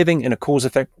they are living in a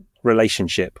cause-effect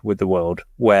relationship with the world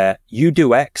where you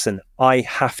do X and I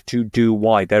have to do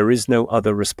Y. There is no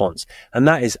other response. And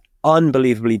that is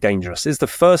unbelievably dangerous. It's the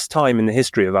first time in the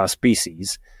history of our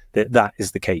species that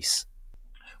is the case.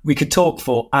 We could talk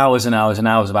for hours and hours and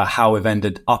hours about how we've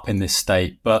ended up in this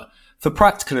state, but for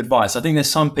practical advice, I think there's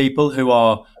some people who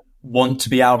are want to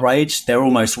be outraged. They're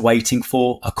almost waiting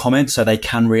for a comment so they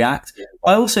can react.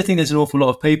 I also think there's an awful lot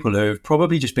of people who have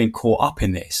probably just been caught up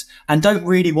in this and don't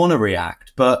really want to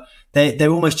react, but they're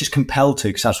almost just compelled to,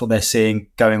 because that's what they're seeing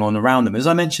going on around them. As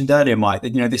I mentioned earlier, Mike,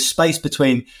 that, this space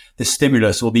between the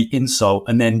stimulus or the insult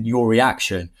and then your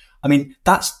reaction. I mean,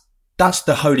 that's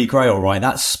the holy grail, right?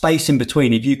 That space in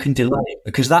between, if you can delay it,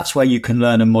 because that's where you can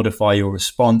learn and modify your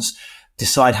response,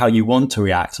 decide how you want to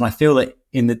react. And I feel that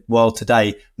in the world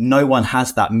today, no one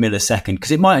has that millisecond,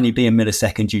 because it might only be a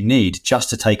millisecond you need just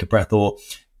to take a breath or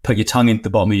put your tongue into the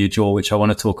bottom of your jaw, which I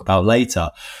want to talk about later.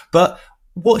 But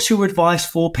what's your advice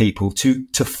for people to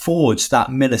forge that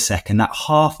millisecond, that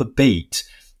half a beat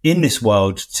in this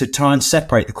world, to try and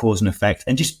separate the cause and effect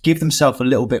and just give themselves a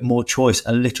little bit more choice,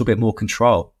 a little bit more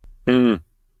control?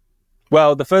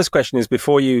 Well, the first question is,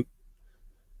 before you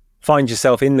find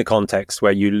yourself in the context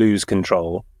where you lose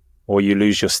control, or you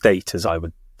lose your state, as I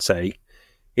would say,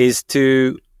 is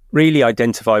to really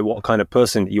identify what kind of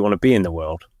person you want to be in the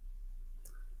world.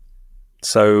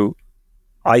 So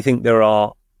I think there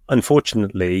are,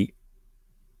 unfortunately,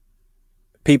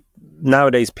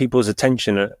 nowadays people's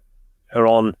attention are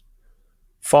on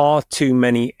far too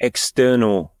many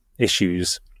external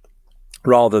issues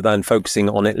rather than focusing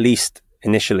on, at least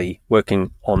initially,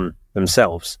 working on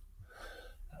themselves.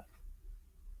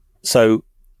 So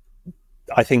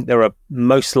I think there are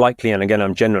most likely, and again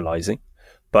I'm generalizing,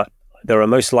 but there are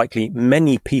most likely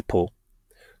many people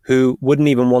who wouldn't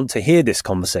even want to hear this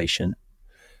conversation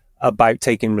about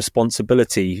taking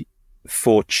responsibility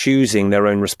for choosing their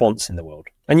own response in the world.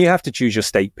 And you have to choose your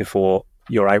state before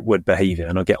your outward behavior,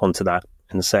 and I'll get onto that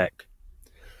in a sec.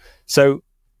 So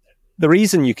the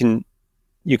reason you can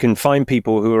find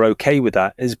people who are okay with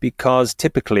that is because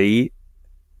typically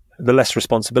the less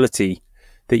responsibility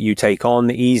that you take on,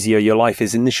 the easier your life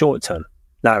is in the short term.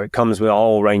 Now, it comes with a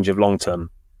whole range of long-term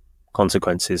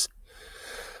consequences.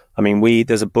 I mean,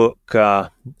 there's a book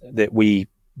that we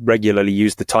regularly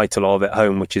use the title of at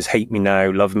home, which is Hate Me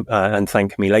Now, Love and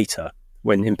Thank Me Later,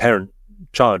 when in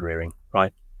parent-child rearing,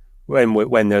 right?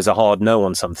 When there's a hard no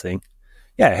on something,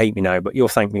 yeah, hate me now, but you'll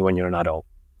thank me when you're an adult.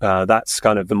 That's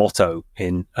kind of the motto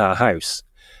in our house.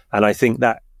 And I think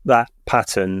that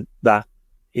pattern, that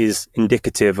is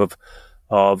indicative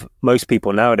of most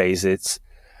people nowadays. It's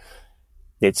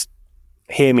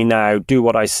hear me now, do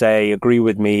what I say, agree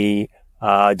with me,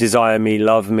 desire me,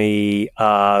 love me,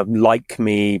 like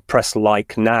me, press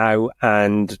like now,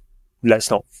 and let's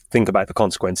not think about the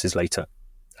consequences later.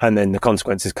 And then the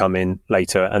consequences come in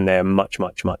later, and they're much,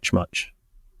 much, much, much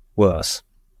worse.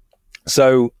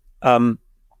 So, what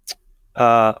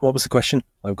was the question?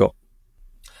 I've got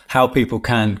how people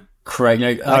can create.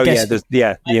 They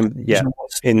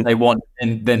want,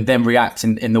 and then react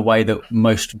in the way that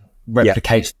most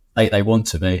replicates the state they want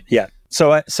to be. Yeah.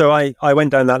 So I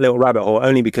went down that little rabbit hole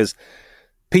only because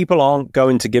people aren't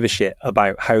going to give a shit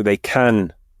about how they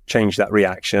can change that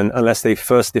reaction unless they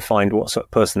first defined what sort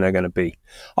of person they're going to be.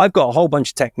 I've got a whole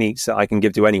bunch of techniques that I can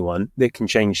give to anyone that can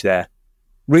change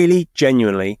really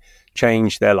genuinely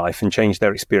change their life and change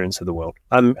their experience of the world.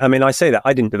 I mean, I say that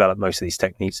I didn't develop most of these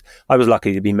techniques. I was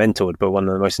lucky to be mentored by one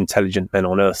of the most intelligent men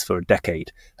on earth for a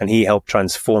decade, and he helped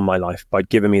transform my life by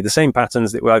giving me the same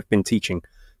patterns that I've been teaching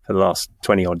for the last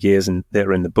 20 odd years, and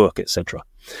they're in the book, etc.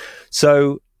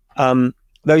 So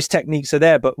those techniques are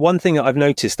there. But one thing that I've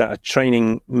noticed that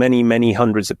training many, many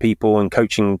hundreds of people and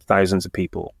coaching thousands of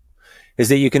people is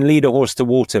that you can lead a horse to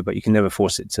water, but you can never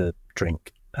force it to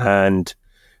drink. And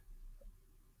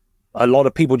a lot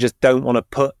of people just don't want to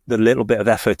put the little bit of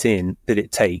effort in that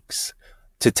it takes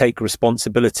to take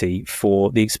responsibility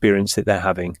for the experience that they're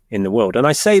having in the world. And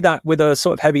I say that with a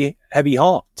sort of heavy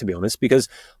heart, to be honest, because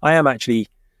I'm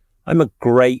a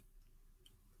great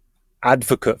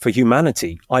advocate for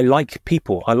humanity. I like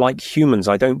people. I like humans.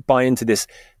 I don't buy into this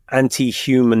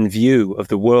anti-human view of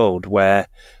the world where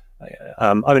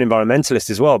I'm an environmentalist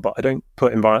as well, but I don't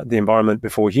put the environment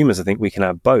before humans. I think we can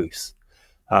have both.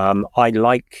 I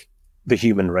like the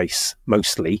human race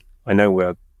mostly. I know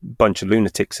we're a bunch of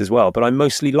lunatics as well, but I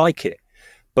mostly like it.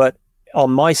 But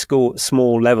on my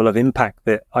small level of impact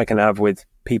that I can have with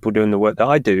people doing the work that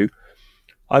I do,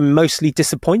 I'm mostly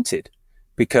disappointed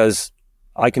because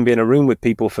I can be in a room with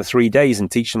people for 3 days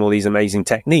and teach them all these amazing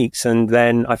techniques, and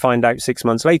then I find out 6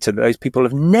 months later that those people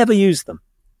have never used them.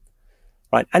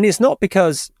 Right. And it's not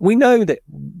because we know that,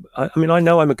 I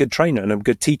know I'm a good trainer and I'm a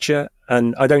good teacher,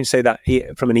 and I don't say that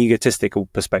from an egotistical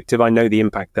perspective. I know the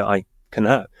impact that I can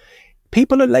have.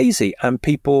 People are lazy, and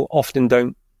people often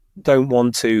don't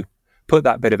want to put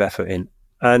that bit of effort in.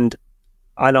 And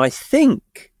I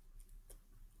think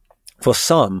for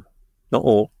some, not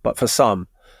all, but for some,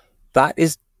 that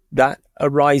is that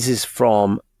arises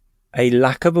from a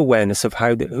lack of awareness of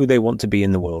who they want to be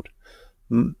in the world.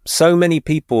 So many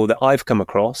people that I've come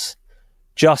across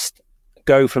just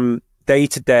go from day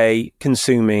to day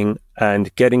consuming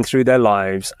and getting through their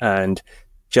lives and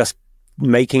just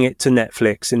making it to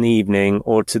Netflix in the evening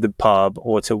or to the pub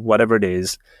or to whatever it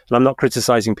is. And I'm not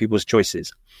criticizing people's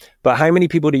choices, but how many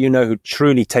people do you know who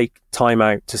truly take time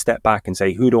out to step back and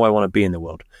say, who do I want to be in the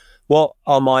world? What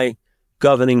are my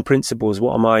governing principles?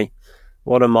 What are my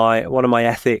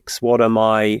ethics? What are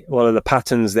the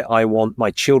patterns that I want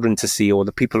my children to see or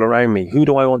the people around me? Who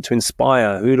do I want to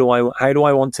inspire? How do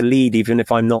I want to lead, even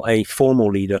if I'm not a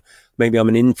formal leader? Maybe I'm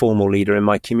an informal leader in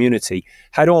my community.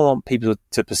 How do I want people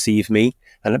to perceive me?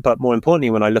 But more importantly,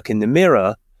 when I look in the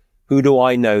mirror, who do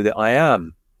I know that I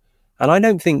am? And I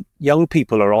don't think young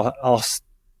people are asked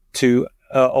to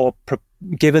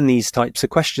given these types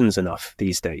of questions enough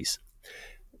these days.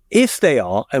 If they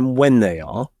are, and when they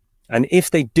are, and if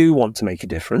they do want to make a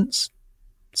difference,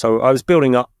 so I was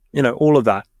building up, all of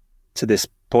that to this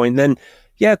point, then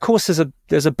yeah, of course there's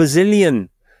a bazillion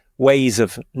ways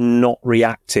of not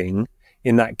reacting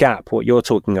in that gap, what you're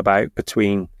talking about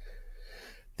between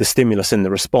the stimulus and the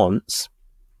response.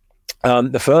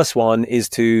 The first one is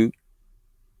to,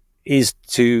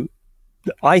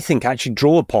 I think, actually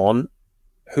draw upon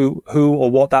who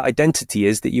or what that identity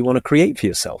is that you want to create for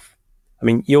yourself. I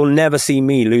mean, you'll never see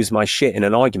me lose my shit in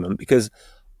an argument because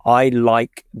I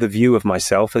like the view of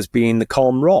myself as being the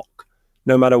calm rock,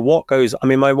 no matter what goes. I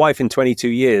mean, my wife in 22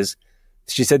 years,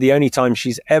 she said the only time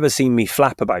she's ever seen me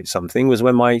flap about something was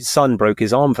when my son broke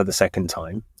his arm for the second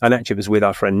time. And actually it was with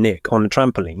our friend Nick on a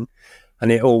trampoline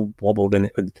and it all wobbled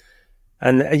and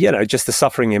just the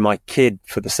suffering in my kid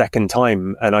for the second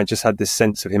time. And I just had this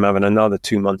sense of him having another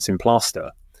 2 months in plaster.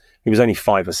 He was only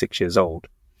 5 or 6 years old.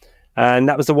 And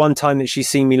that was the one time that she's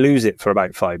seen me lose it for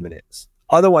about 5 minutes.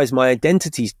 Otherwise, my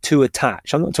identity's too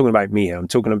attached. I'm not talking about me here.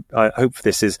 I hope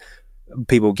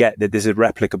people get that this is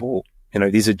replicable.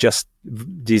 These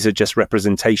are just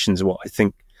representations of what I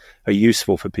think are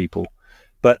useful for people.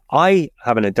 But I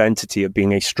have an identity of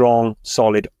being a strong,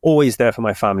 solid, always there for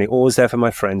my family, always there for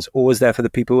my friends, always there for the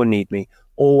people who need me,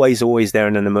 always there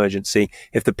in an emergency.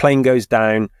 If the plane goes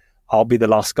down, I'll be the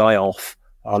last guy off.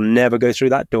 I'll never go through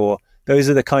that door. Those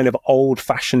are the kind of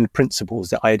old-fashioned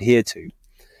principles that I adhere to.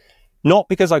 Not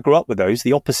because I grew up with those,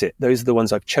 the opposite. Those are the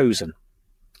ones I've chosen.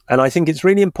 And I think it's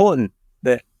really important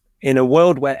that in a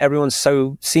world where everyone's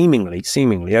so seemingly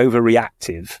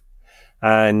overreactive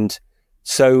and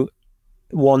so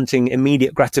wanting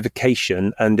immediate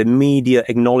gratification and immediate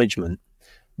acknowledgement,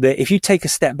 that if you take a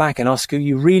step back and ask who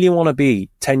you really want to be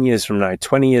 10 years from now,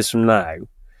 20 years from now,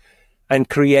 and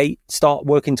start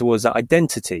working towards that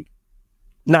identity.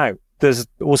 Now, there's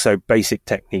also basic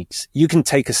techniques. You can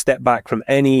take a step back from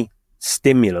any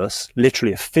stimulus,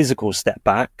 literally a physical step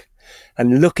back,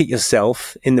 and look at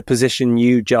yourself in the position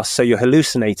so you're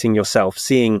hallucinating yourself,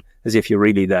 seeing as if you're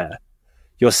really there,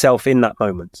 yourself in that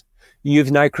moment.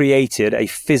 You've now created a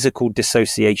physical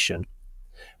dissociation,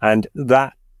 and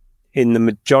that in the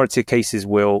majority of cases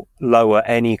will lower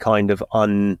any kind of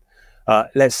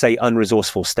let's say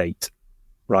unresourceful state,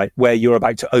 right? Where you're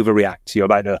about to overreact. You're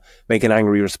about to make an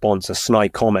angry response, a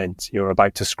snide comment. You're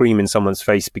about to scream in someone's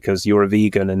face because you're a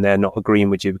vegan and they're not agreeing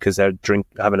with you because they're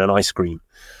having an ice cream.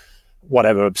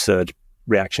 Whatever absurd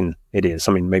reaction it is.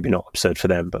 I mean, maybe not absurd for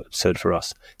them, but absurd for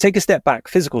us. Take a step back,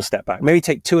 physical step back. Maybe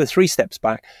take 2 or 3 steps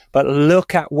back, but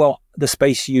look at what the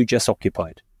space you just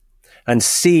occupied and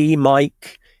see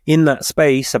Mike in that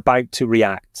space about to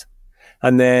react.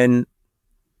 And then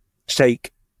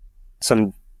take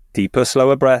some deeper,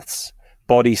 slower breaths,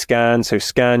 body scan. So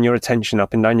scan your attention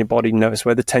up and down your body, notice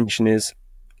where the tension is.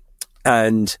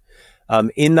 And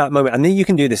in that moment, and then you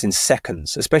can do this in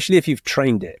seconds, especially if you've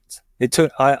trained it.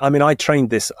 I trained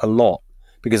this a lot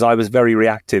because I was very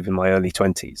reactive in my early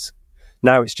 20s.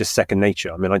 Now it's just second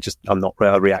nature. I mean, I'm not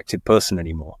a reactive person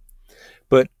anymore.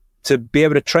 But to be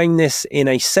able to train this in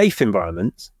a safe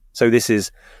environment, so this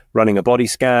is running a body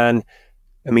scan,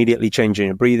 immediately changing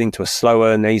your breathing to a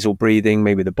slower nasal breathing,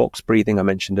 maybe the box breathing I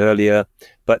mentioned earlier.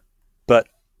 But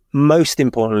most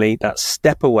importantly, that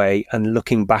step away and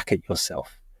looking back at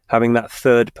yourself, having that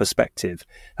third perspective.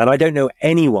 And I don't know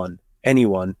anyone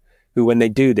who, when they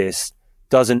do this,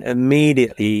 doesn't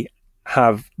immediately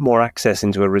have more access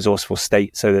into a resourceful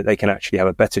state so that they can actually have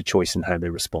a better choice in how they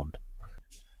respond.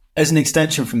 As an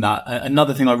extension from that,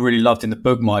 another thing I really loved in the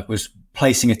book, Mike, was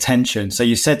placing attention. So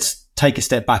you said take a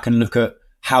step back and look at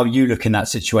how you look in that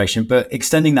situation, but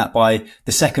extending that by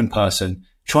the second person,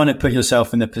 trying to put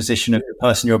yourself in the position of the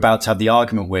person you're about to have the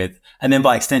argument with. And then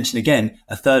by extension, again,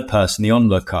 a third person, the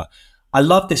onlooker. I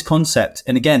love this concept.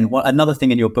 And again, another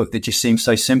thing in your book that just seems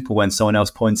so simple when someone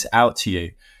else points it out to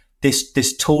you,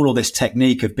 this tool or this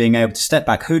technique of being able to step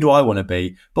back. Who do I want to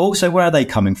be? But also, where are they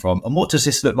coming from? And what does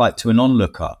this look like to an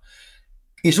onlooker?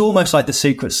 It's almost like the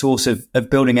secret sauce of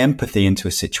building empathy into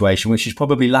a situation, which is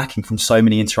probably lacking from so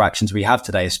many interactions we have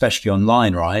today, especially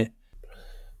online, right?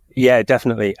 Yeah,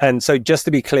 definitely. And so just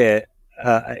to be clear,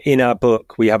 in our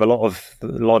book, we have a lot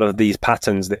of these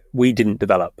patterns that we didn't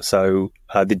develop. So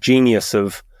the genius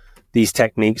of these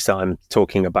techniques that I'm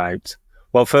talking about,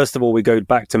 well, first of all, we go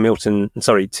back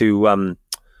to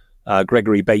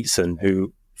Gregory Bateson,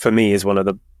 who for me is one of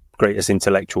the greatest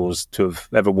intellectuals to have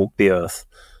ever walked the earth.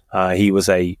 He was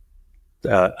an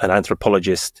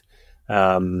anthropologist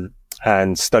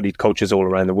and studied cultures all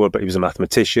around the world, but he was a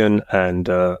mathematician and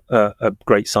a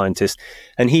great scientist.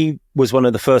 And he was one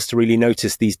of the first to really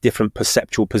notice these different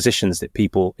perceptual positions that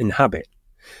people inhabit.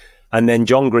 And then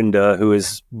John Grinder, who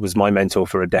was my mentor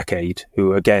for a decade,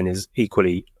 who again is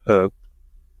equally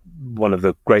one of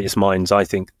the greatest minds, I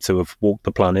think, to have walked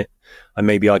the planet. And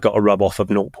maybe I got a rub off of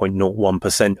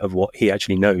 0.01% of what he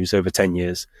actually knows over 10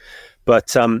 years.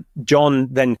 But John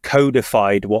then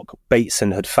codified what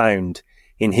Bateson had found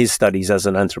in his studies as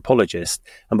an anthropologist.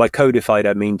 And by codified,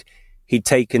 I mean he'd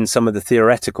taken some of the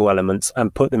theoretical elements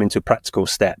and put them into practical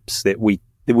steps that we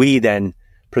then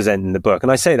present in the book.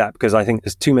 And I say that because I think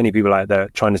there's too many people out there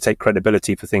trying to take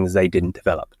credibility for things they didn't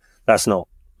develop. That's not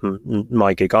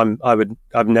my gig.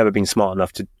 I've never been smart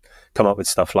enough to come up with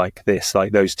stuff like this,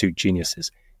 like those two geniuses.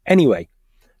 Anyway,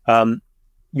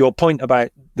 your point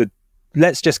about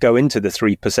let's just go into the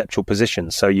three perceptual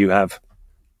positions. So you have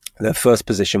the first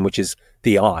position, which is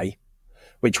the I,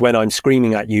 which when I'm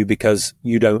screaming at you because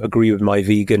you don't agree with my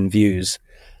vegan views,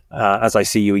 as I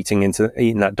see you eating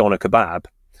that doner kebab,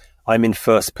 I'm in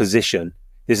first position.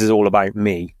 This is all about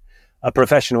me. A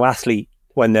professional athlete,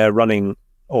 when they're running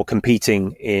or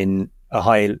competing in a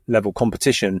high level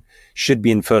competition, should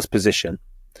be in first position.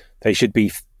 They should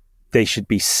be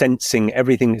sensing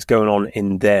everything that's going on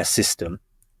in their system.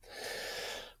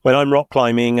 When I'm rock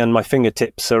climbing and my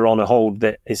fingertips are on a hold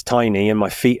that is tiny and my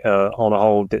feet are on a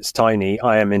hold that's tiny,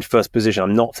 I am in first position.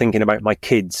 I'm not thinking about my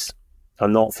kids.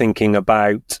 I'm not thinking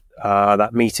about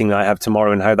that meeting that I have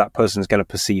tomorrow and how that person's going to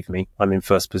perceive me. I'm in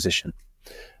first position.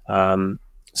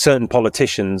 Certain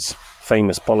politicians,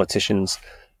 famous politicians,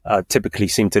 typically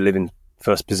seem to live in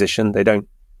first position. They don't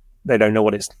know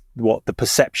what the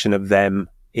perception of them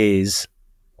is,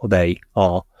 or they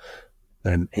are.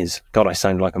 Is. God, I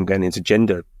sound like I'm going into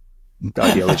gender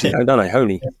ideology, don't I?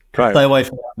 Holy crap. Stay away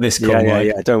from this call,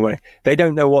 yeah, don't worry. They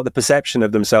don't know what the perception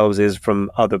of themselves is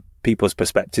from other people's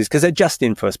perspectives because they're just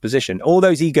in first position. All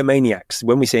those egomaniacs,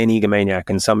 when we say an egomaniac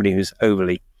and somebody who's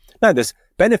overly... No, there's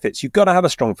benefits. You've got to have a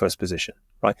strong first position,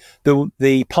 right?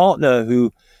 The partner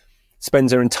who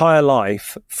spends their entire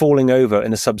life falling over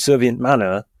in a subservient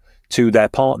manner to their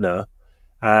partner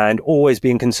and always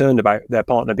being concerned about their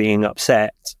partner being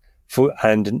upset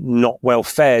and not well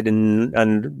fed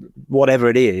and whatever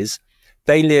it is,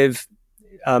 they live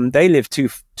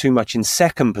too much in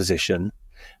second position,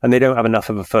 and they don't have enough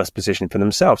of a first position for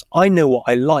themselves. I know what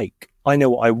I like, I know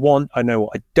what I want, I know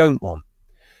what I don't want,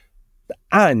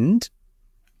 and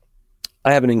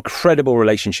I have an incredible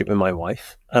relationship with my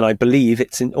wife, and I believe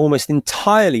it's almost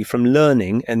entirely from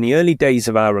learning in the early days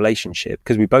of our relationship,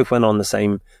 because we both went on the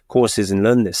same courses and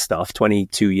learned this stuff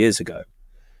 22 years ago.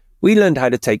 We learned how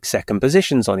to take second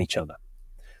positions on each other.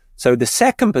 So the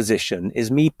second position is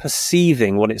me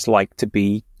perceiving what it's like to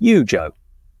be you, Joe.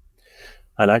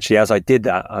 And actually, as I did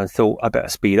that, I thought I better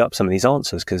speed up some of these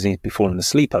answers because he'd be falling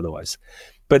asleep otherwise.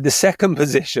 But the second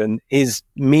position is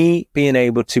me being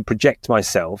able to project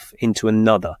myself into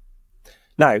another.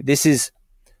 Now, this is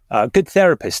good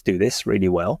therapists do this really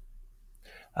well.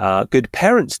 Good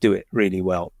parents do it really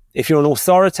well. If you're an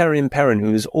authoritarian parent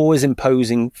who's always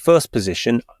imposing first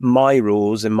position, my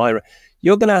rules and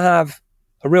you're going to have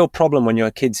a real problem when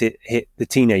your kids hit the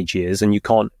teenage years and you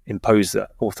can't impose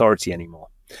that authority anymore.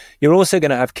 You're also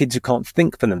going to have kids who can't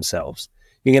think for themselves.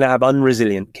 You're going to have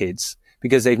unresilient kids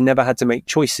because they've never had to make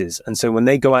choices. And so when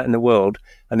they go out in the world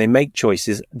and they make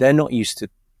choices, they're not used to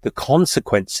the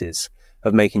consequences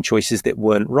of making choices that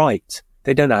weren't right.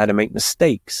 They don't know how to make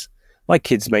mistakes. My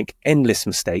kids make endless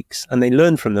mistakes and they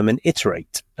learn from them and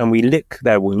iterate, and we lick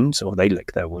their wounds, or they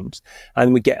lick their wounds,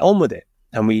 and we get on with it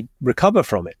and we recover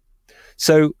from it.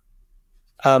 So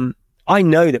I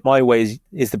know that my way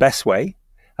is the best way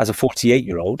as a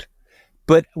 48-year-old.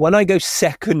 But when I go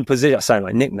second position, I sound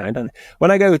like Nick now, don't I?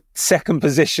 When I go second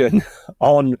position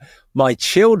on my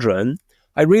children,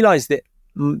 I realize that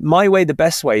my way, the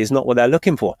best way, is not what they're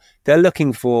looking for. They're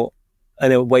looking for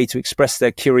and a way to express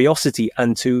their curiosity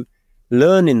and to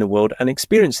learn in the world and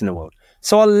experience in the world.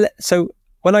 So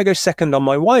when I go second on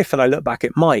my wife and I look back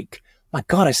at Mike, my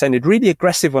God, I sounded really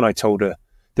aggressive when I told her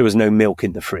there was no milk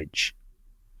in the fridge.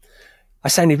 I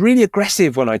sounded really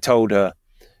aggressive when I told her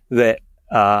that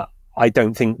I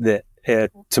don't think that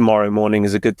tomorrow morning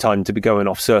is a good time to be going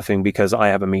off surfing because I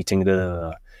have a meeting.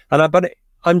 But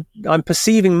I'm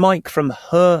perceiving Mike from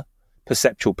her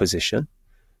perceptual position,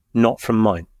 not from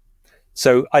mine.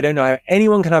 So I don't know how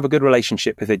anyone can have a good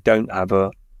relationship if they don't have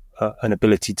an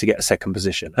ability to get a second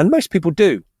position. And most people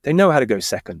do. They know how to go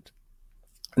second.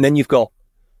 And then you've got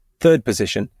third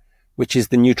position, which is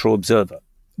the neutral observer.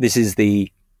 This is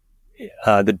the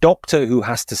doctor who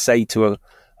has to say to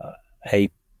a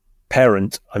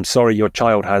parent, I'm sorry, your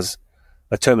child has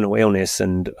a terminal illness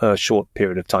and a short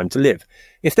period of time to live.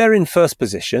 If they're in first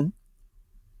position,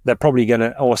 they're probably going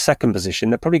to, or second position,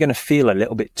 they're probably going to feel a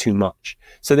little bit too much.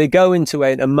 So they go into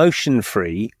an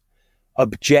emotion-free,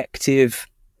 objective,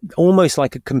 almost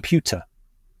like a computer.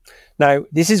 Now,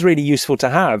 this is really useful to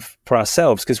have for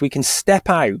ourselves because we can step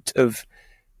out of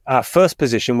our first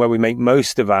position where we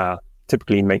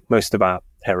typically make most of our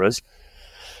errors,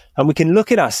 and we can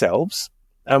look at ourselves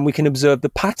and we can observe the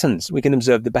patterns, we can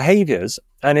observe the behaviors,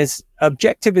 and as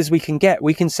objective as we can get,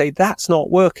 we can say, that's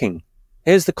not working.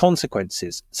 Here's the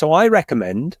consequences. So I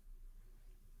recommend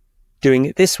doing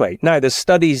it this way. Now, there's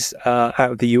studies out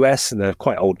of the US, and they're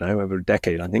quite old now, over a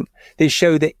decade, I think. They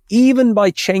show that even by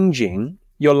changing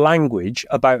your language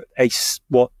about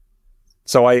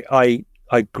so I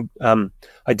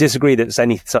disagree that there's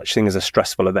any such thing as a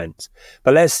stressful event,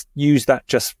 but let's use that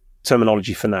just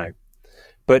terminology for now.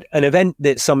 But an event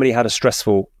that somebody had a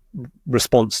stressful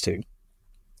response to,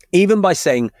 even by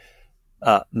saying,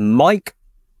 Mike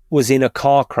was in a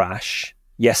car crash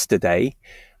yesterday,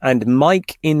 and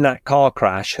Mike in that car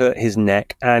crash hurt his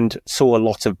neck and saw a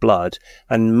lot of blood,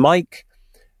 and Mike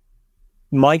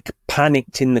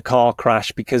panicked in the car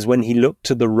crash because when he looked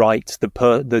to the right,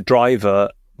 the driver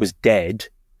was dead.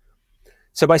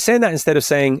 So by saying that, instead of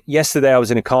saying, yesterday I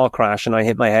was in a car crash and I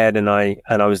hit my head and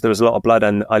there was a lot of blood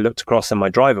and I looked across and my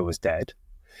driver was dead,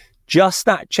 just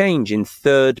that change in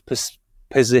third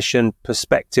position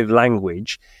perspective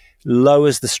language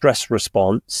lowers the stress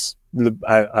response.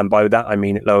 And by that, I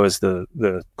mean it lowers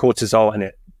the cortisol,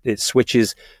 and it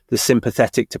switches the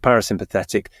sympathetic to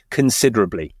parasympathetic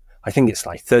considerably. I think it's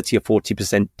like 30 or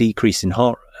 40% decrease in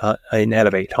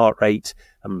elevated heart rate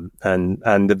and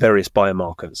the various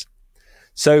biomarkers.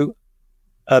 So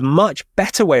a much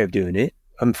better way of doing it,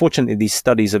 unfortunately, these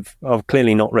studies have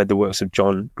clearly not read the works of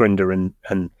John Grinder and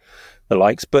the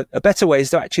likes, but a better way is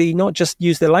to actually not just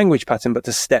use the language pattern, but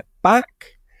to step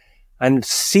back and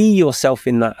see yourself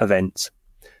in that event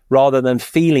rather than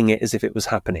feeling it as if it was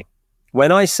happening.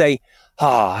 When I say,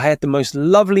 I had the most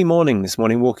lovely morning this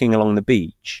morning walking along the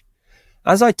beach,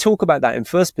 as I talk about that in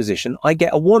first position, I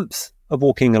get a warmth of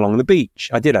walking along the beach.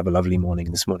 I did have a lovely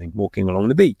morning this morning walking along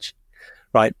the beach.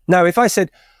 Right. Now, if I said,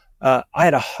 I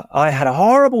had a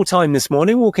horrible time this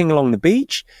morning walking along the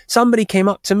beach, somebody came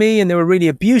up to me and they were really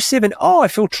abusive and, I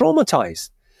feel traumatized.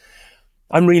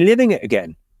 I'm reliving it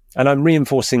again. And I'm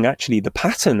reinforcing actually the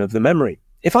pattern of the memory.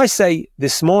 If I say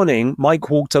this morning, Mike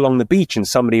walked along the beach and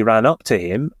somebody ran up to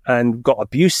him and got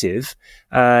abusive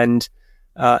and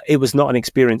it was not an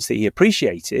experience that he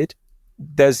appreciated,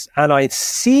 and I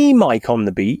see Mike on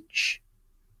the beach,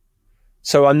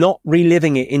 so I'm not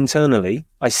reliving it internally.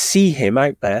 I see him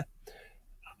out there.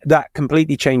 That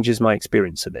completely changes my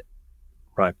experience of it,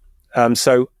 right?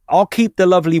 So I'll keep the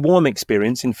lovely warm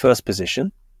experience in first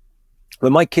position.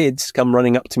 When my kids come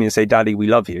running up to me and say, Daddy, we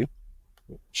love you,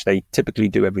 which they typically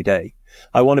do every day,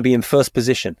 I want to be in first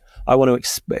position. I want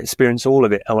to experience all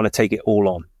of it. I want to take it all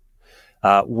on.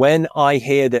 When I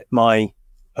hear that I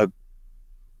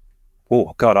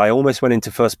almost went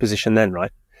into first position then,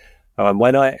 right? We've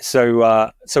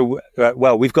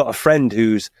got a friend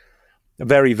who's a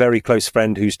very, very close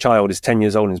friend whose child is 10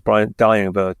 years old and is dying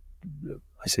of I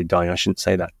shouldn't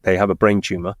say that. They have a brain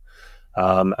tumor.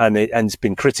 And it's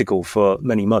been critical for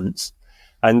many months.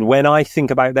 And when I think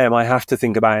about them, I have to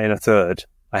think about it in a third.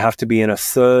 I have to be in a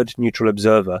third neutral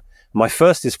observer. My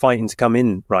first is fighting to come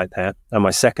in right there, and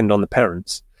my second on the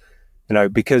parents,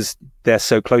 because they're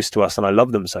so close to us and I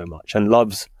love them so much, and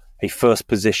love's a first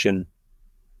position.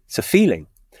 It's a feeling.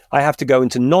 I have to go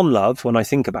into non-love when I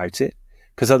think about it,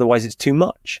 because otherwise it's too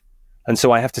much. And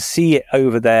so I have to see it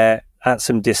over there at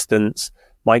some distance.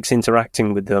 Mike's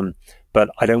interacting with them, but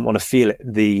I don't want to feel it,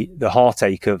 the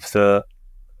heartache of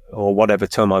or whatever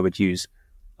term I would use,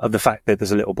 of the fact that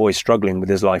there's a little boy struggling with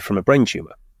his life from a brain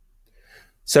tumor.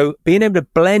 So being able to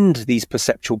blend these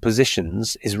perceptual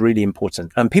positions is really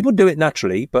important. And people do it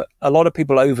naturally, but a lot of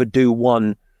people overdo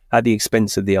one at the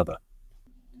expense of the other.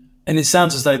 And it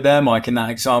sounds as though there, Mike, in that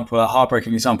example, a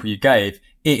heartbreaking example you gave,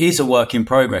 it is a work in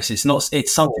progress. It's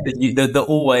something that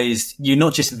always, you're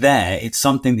not just there. It's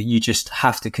something that you just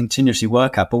have to continuously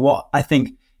work at. But what I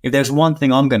think, if there's one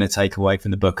thing I'm going to take away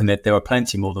from the book, and that there are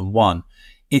plenty more than one,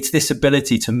 it's this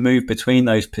ability to move between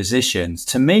those positions.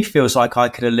 To me, feels like I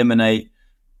could eliminate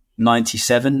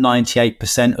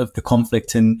 98% of the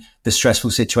conflict and the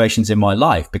stressful situations in my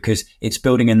life, because it's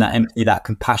building in that empathy, that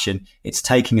compassion. It's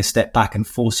taking a step back and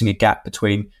forcing a gap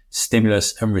between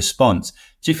stimulus and response.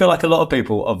 Do you feel like a lot of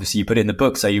people, obviously you put it in the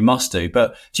book, so you must do,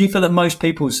 but do you feel that most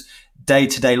people's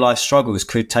day-to-day life struggles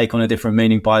could take on a different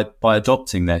meaning by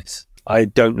adopting this? I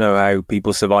don't know how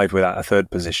people survive without a third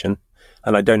position.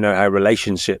 And I don't know how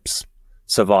relationships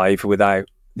survive without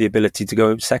the ability to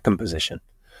go second position.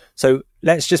 So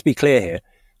let's just be clear here.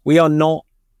 We are not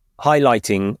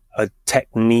highlighting a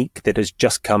technique that has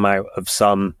just come out of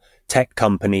some tech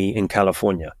company in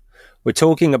California. We're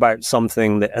talking about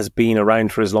something that has been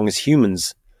around for as long as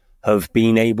humans have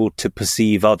been able to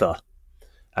perceive other.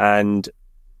 And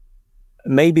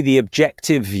maybe the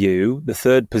objective view, the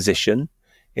third position,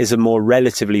 is a more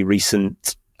relatively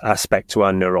recent aspect to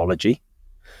our neurology.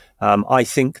 I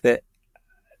think that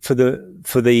for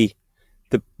the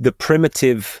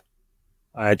primitive,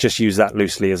 I just use that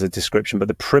loosely as a description, but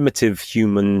the primitive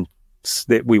humans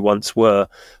that we once were,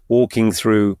 walking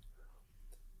through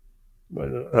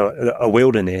a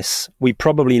wilderness, we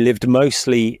probably lived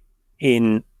mostly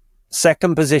in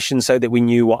second position so that we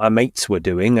knew what our mates were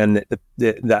doing, and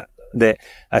that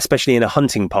especially in a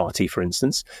hunting party, for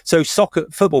instance. So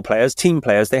football players, team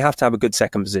players, they have to have a good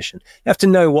second position. They have to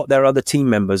know what their other team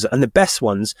members, and the best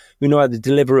ones who know how to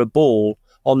deliver a ball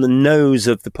on the nose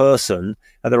of the person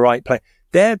at the right place,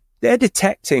 they're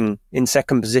detecting in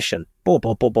second position, ball,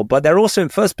 but they're also in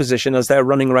first position as they're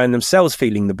running around themselves,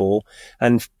 feeling the ball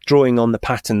and drawing on the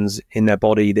patterns in their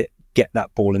body that get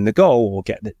that ball in the goal or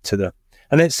get it to the,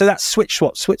 and then, so that's switch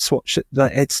swap,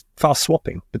 it's fast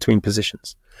swapping between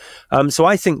positions. So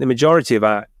I think the majority of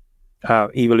our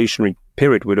evolutionary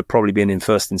period would have probably been in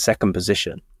first and second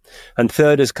position. And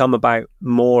third has come about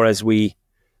more as we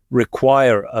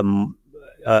require an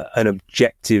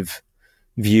objective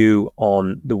view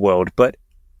on the world,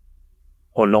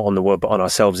 or not on the world, but on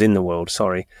ourselves in the world,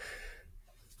 sorry.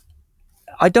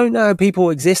 I don't know how people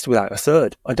exist without a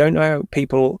third. I don't know how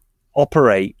people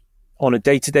operate on a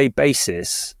day-to-day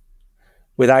basis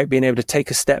without being able to take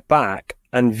a step back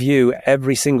and view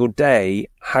every single day,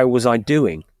 how was I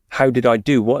doing? How did I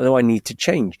do? What do I need to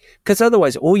change? Because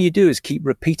otherwise, all you do is keep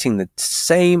repeating the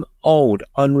same old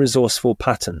unresourceful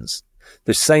patterns,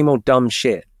 the same old dumb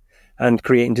shit, and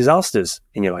creating disasters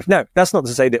in your life. Now, that's not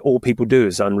to say that all people do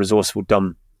is unresourceful,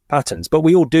 dumb patterns, but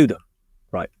we all do them,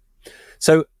 right?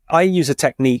 So I use a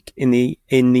technique in the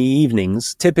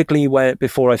evenings, typically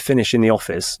before I finish in the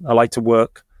office. I like to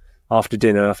work after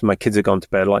dinner, after my kids have gone to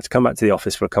bed. I like to come back to the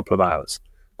office for a couple of hours,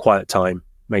 quiet time,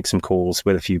 make some calls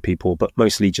with a few people, but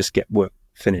mostly just get work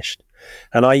finished.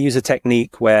 And I use a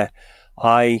technique where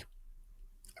I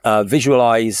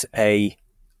visualize a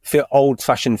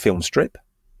old-fashioned film strip.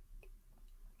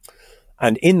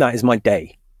 And in that is my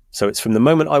day. So it's from the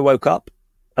moment I woke up,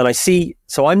 and I see,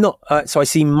 I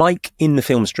see Mike in the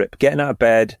film strip, getting out of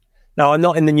bed. Now, I'm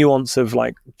not in the nuance of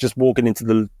like just walking into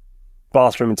the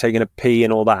bathroom and taking a pee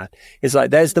and all that. It's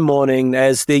like, there's the morning,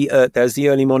 there's the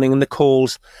early morning and the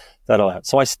calls that I have.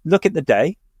 So I look at the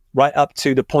day right up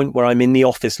to the point where I'm in the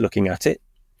office looking at it.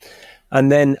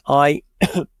 And then I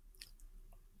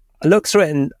look through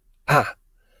it and,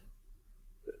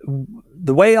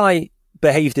 the way I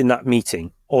behaved in that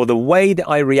meeting, or the way that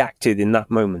I reacted in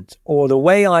that moment, or the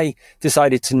way I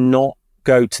decided to not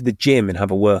go to the gym and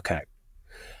have a workout,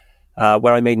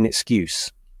 where I made an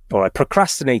excuse, or I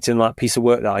procrastinated on that piece of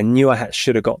work that I knew I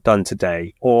should have got done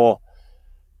today, or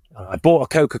I bought a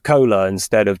Coca-Cola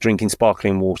instead of drinking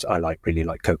sparkling water. I really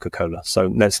like Coca-Cola, so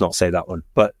let's not say that one.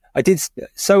 But I did.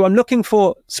 So I'm looking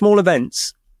for small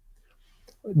events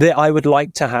that I would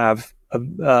like to have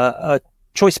a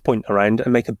choice point around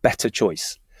and make a better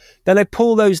choice. Then I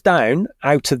pull those down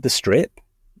out of the strip.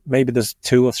 Maybe there's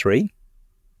 2 or 3.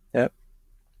 Yeah.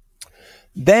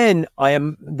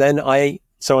 I'm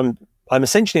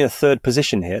essentially in a third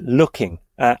position here, looking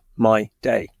at my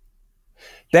day.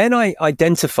 Then I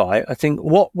identify, I think,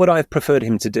 what would I have preferred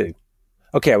him to do?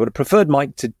 Okay, I would have preferred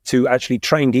Mike to actually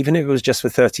train, even if it was just for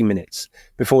 30 minutes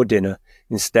before dinner,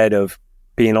 instead of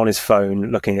being on his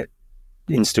phone looking at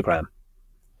Instagram.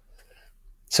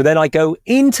 So then I go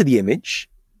into the image,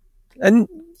 and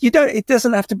it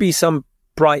doesn't have to be some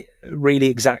bright, really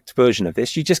exact version of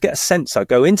this. You just get a sense. I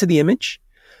go into the image.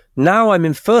 Now I'm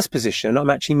in first position. I'm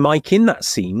actually micing that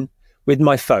scene with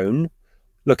my phone,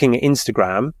 looking at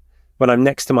Instagram. When I'm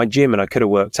next to my gym and I could have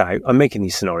worked out, I'm making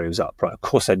these scenarios up, right? Of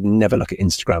course, I'd never look at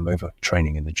Instagram over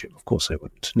training in the gym. Of course I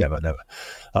wouldn't. Never.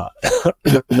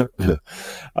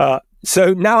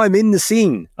 So now I'm in the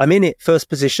scene. I'm in it, first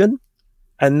position.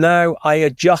 And now I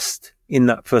adjust in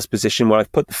that first position where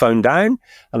I've put the phone down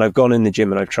and I've gone in the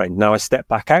gym and I've trained. Now I step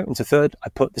back out into third. I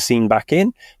put the scene back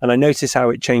in and I notice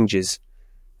how it changes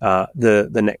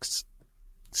the next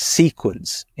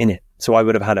sequence in it. So I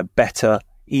would have had a better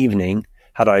evening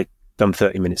had I done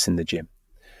 30 minutes in the gym.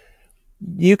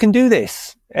 You can do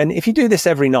this. And if you do this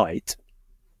every night,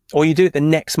 or you do it the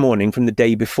next morning from the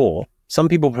day before, some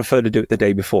people prefer to do it the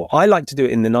day before. I like to do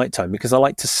it in the nighttime because I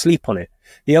like to sleep on it.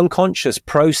 The unconscious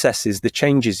processes the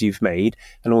changes you've made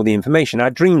and all the information.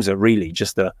 Our dreams are really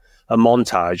just a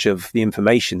montage of the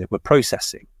information that we're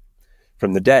processing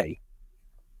from the day.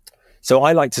 So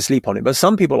I like to sleep on it, but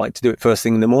some people like to do it first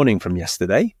thing in the morning from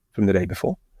yesterday, from the day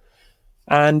before.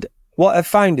 And what I've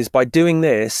found is by doing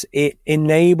this, it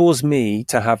enables me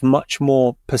to have much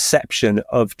more perception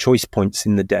of choice points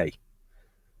in the day,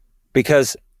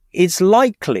 because it's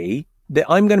likely that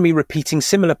I'm going to be repeating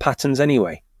similar patterns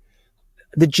anyway.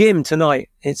 The gym tonight,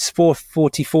 it's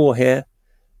 4:44 here.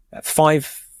 At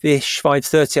 5-ish,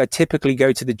 5:30, I typically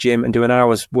go to the gym and do an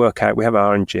hour's workout. We have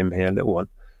our own gym here, a little one,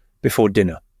 before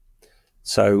dinner.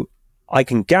 So I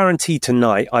can guarantee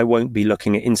tonight I won't be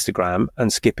looking at Instagram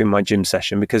and skipping my gym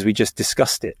session because we just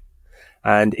discussed it.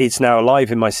 And it's now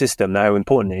alive in my system now how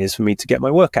important it is for me to get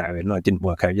my workout in. And I didn't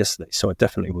work out yesterday, so I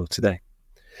definitely will today.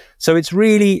 So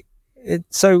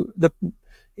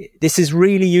this is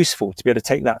really useful to be able to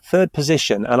take that third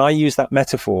position. And I use that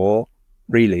metaphor,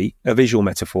 really, a visual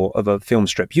metaphor of a film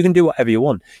strip. You can do whatever you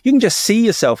want. You can just see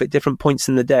yourself at different points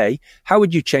in the day. How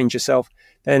would you change yourself?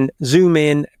 Then zoom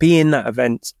in, be in that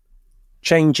event,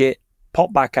 change it,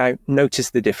 pop back out, notice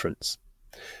the difference.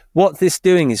 What this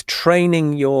doing is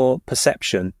training your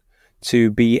perception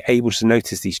to be able to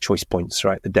notice these choice points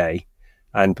throughout the day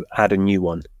and add a new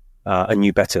one, a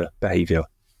new, better behavior.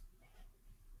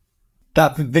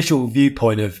 That visual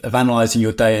viewpoint of analysing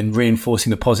your day and reinforcing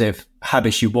the positive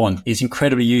habits you want is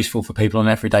incredibly useful for people on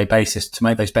an everyday basis to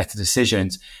make those better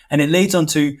decisions. And it leads on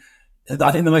to,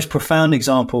 I think, the most profound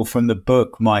example from the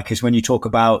book, Mike, is when you talk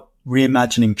about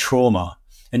reimagining trauma.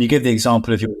 And you give the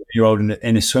example of your old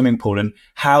in a swimming pool and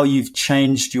how you've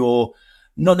changed your,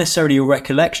 not necessarily your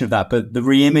recollection of that, but the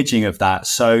reimaging of that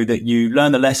so that you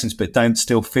learn the lessons but don't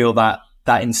still feel that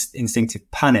instinctive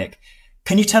panic.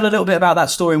 Can you tell a little bit about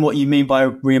that story and what you mean by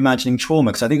reimagining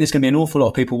trauma? Because I think there's going to be an awful lot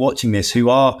of people watching this who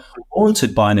are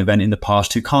haunted by an event in the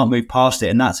past, who can't move past it,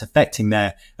 and that's affecting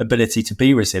their ability to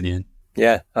be resilient.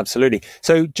 Yeah, absolutely.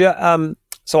 So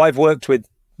I've worked with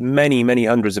many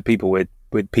hundreds of people with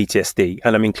PTSD,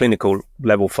 and I'm in clinical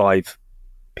level 5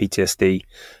 PTSD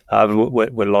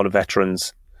with a lot of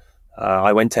veterans.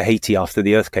 I went to Haiti after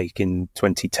the earthquake in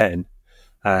 2010,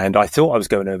 and I thought I was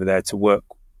going over there to work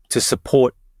to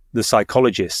support the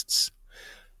psychologists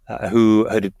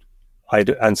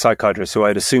and psychiatrists who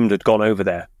I'd assumed had gone over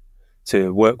there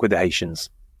to work with the Haitians.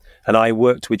 And I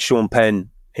worked with Sean Penn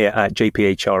here at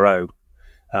JPHRO.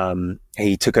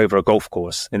 He took over a golf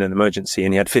course in an emergency,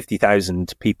 and he had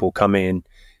 50,000 people come in.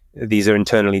 These are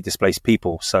internally displaced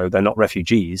people, so they're not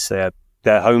refugees. Their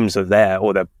homes are there,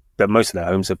 or most of their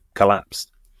homes have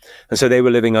collapsed. And so they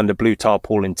were living under blue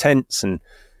tarpaulin tents, and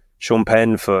Sean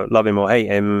Penn, for love him or hate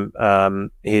him,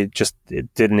 he just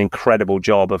did an incredible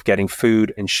job of getting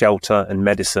food and shelter and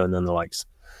medicine and the likes.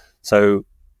 So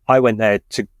I went there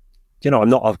to, I'm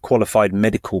not a qualified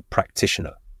medical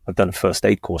practitioner. I've done a first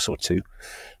aid course or two.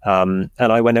 And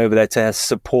I went over there to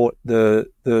support the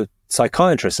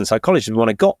psychiatrists and psychologists. When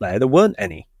I got there weren't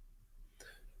any.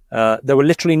 There were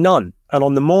literally none. And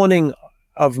on the morning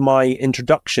of my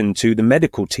introduction to the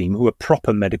medical team, who are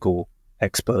proper medical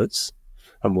experts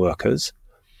and workers,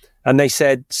 and they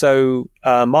said, so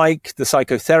Mike, the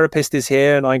psychotherapist, is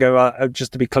here. And I go,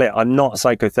 just to be clear, I'm not a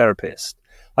psychotherapist.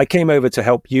 I came over to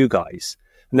help you guys.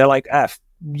 And they're like,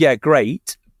 yeah,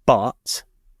 great, but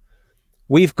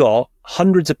we've got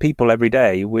hundreds of people every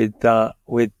day with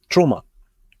trauma,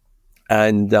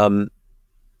 and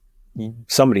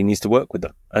somebody needs to work with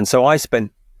them. And so I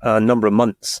spent a number of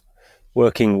months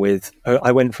working with.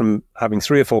 I went from having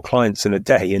 3 or 4 clients in a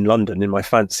day in London in my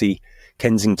fancy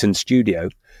Kensington studio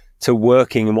to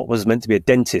working in what was meant to be a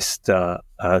dentist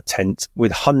tent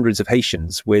with hundreds of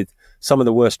Haitians with some of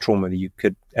the worst trauma that you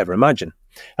could ever imagine.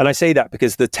 And I say that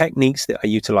because the techniques that I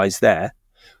utilized there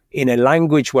in a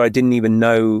language where I didn't even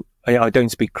know. I don't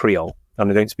speak Creole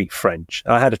and I don't speak French.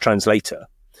 I had a translator,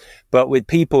 but with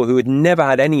people who had never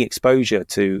had any exposure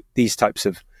to these types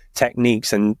of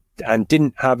techniques and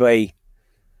didn't have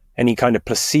any kind of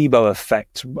placebo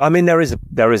effect. I mean, there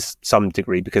is some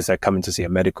degree because they're coming to see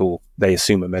they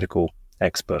assume a medical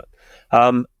expert.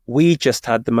 We just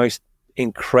had the most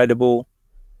incredible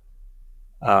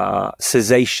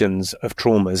cessations of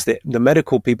traumas. The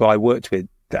medical people I worked with,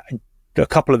 a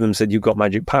couple of them said, "You've got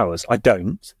magic powers." I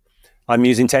don't. I'm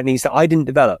using techniques that I didn't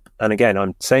develop. And again,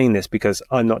 I'm saying this because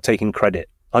I'm not taking credit.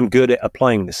 I'm good at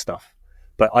applying this stuff,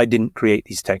 but I didn't create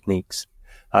these techniques.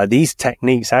 These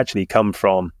techniques actually come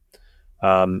from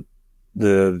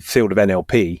the field of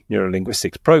NLP,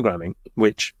 neuro-linguistics programming,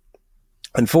 which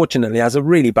unfortunately has a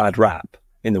really bad rap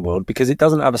in the world because it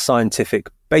doesn't have a scientific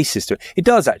basis to it. It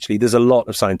does actually. There's a lot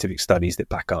of scientific studies that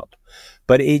back up,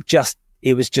 but it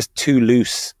was just too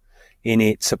loose in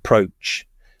its approach.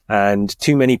 And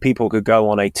too many people could go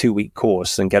on a 2-week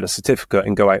course and get a certificate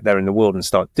and go out there in the world and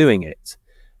start doing it.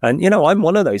 And, I'm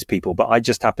one of those people, but I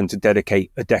just happen to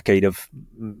dedicate a decade of,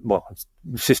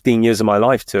 15 years of my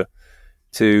life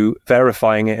to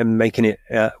verifying it and making it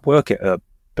work at a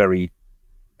very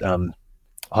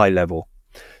high level.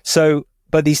 So,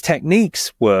 but these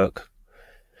techniques work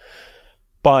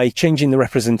by changing the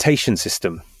representation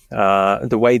system,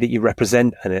 the way that you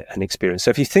represent an experience.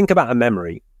 So if you think about a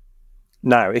memory,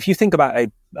 now, if you think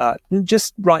about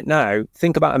just right now,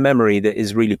 think about a memory that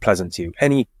is really pleasant to you,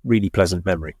 any really pleasant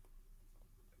memory,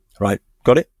 right?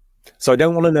 Got it? So I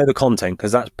don't want to know the content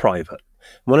because that's private.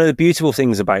 One of the beautiful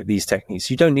things about these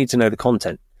techniques, you don't need to know the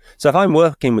content. So if I'm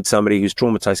working with somebody who's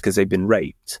traumatized because they've been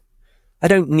raped, I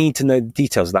don't need to know the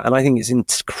details of that. And I think it's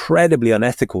incredibly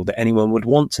unethical that anyone would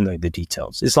want to know the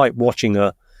details. It's like being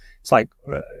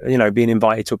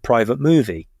invited to a private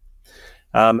movie.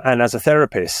 And as a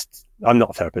therapist, I'm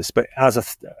not a therapist, but as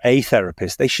a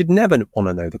therapist, they should never want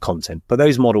to know the content. But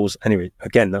those models, anyway,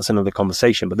 again, that's another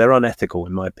conversation, but they're unethical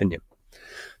in my opinion.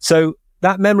 So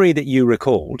that memory that you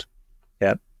recalled,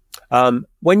 yeah.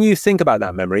 When you think about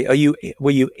that memory,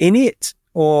 were you in it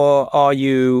or are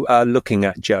you looking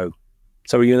at Joe?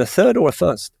 So are you in a third or a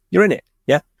first? You're in it,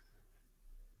 yeah.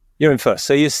 You're in first.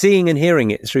 So you're seeing and hearing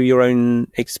it through your own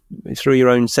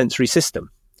sensory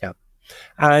system.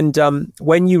 And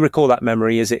when you recall that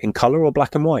memory, is it in color or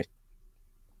black and white?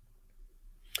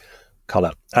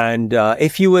 Color. And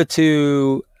if you were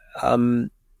to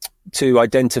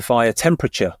identify a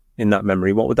temperature in that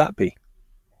memory, what would that be?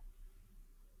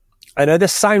 I know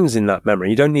there's sounds in that memory.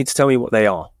 You don't need to tell me what they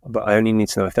are, but I only need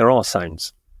to know if there are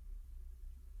sounds.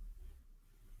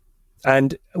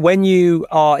 And when you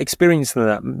are experiencing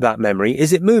that memory,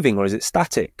 is it moving or is it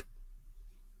static?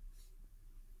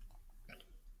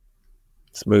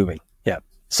 It's moving. Yeah.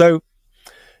 So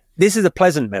this is a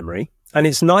pleasant memory, and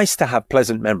it's nice to have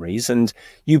pleasant memories. And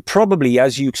you probably,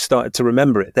 as you started to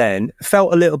remember it then,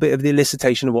 felt a little bit of the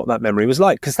elicitation of what that memory was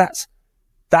like, because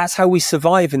that's how we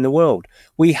survive in the world.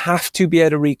 We have to be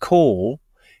able to recall,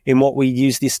 in what we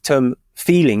use this term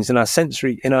feelings, in our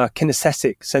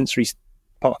kinesthetic sensory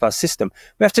part of our system.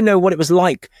 We have to know what it was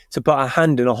like to put our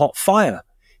hand in a hot fire.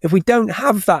 If we don't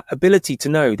have that ability to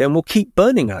know, then we'll keep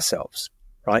burning ourselves,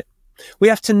 right? We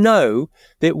have to know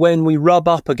that when we rub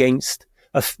up against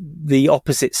the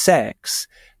opposite sex,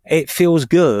 it feels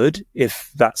good,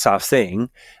 if that's our thing,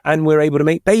 and we're able to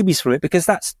make babies from it because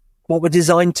that's what we're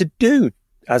designed to do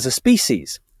as a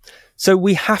species. So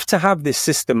we have to have this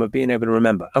system of being able to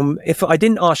remember. And if I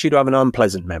didn't ask you to have an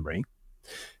unpleasant memory,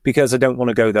 because I don't want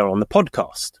to go there on the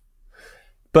podcast,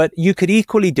 but you could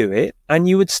equally do it and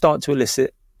you would start to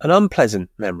elicit an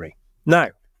unpleasant memory. Now,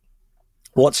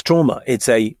 what's trauma? It's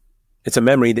a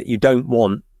memory that you don't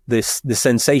want the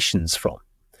sensations from.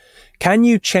 Can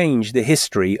you change the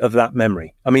history of that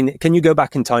memory? I mean, can you go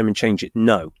back in time and change it?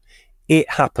 No, it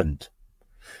happened.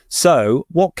 So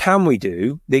what can we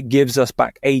do that gives us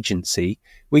back agency?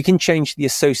 We can change the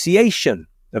association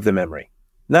of the memory.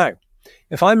 Now,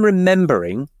 if I'm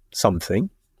remembering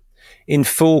something in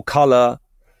full color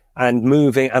and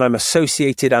moving and I'm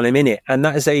associated and I'm in it, and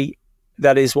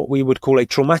that is what we would call a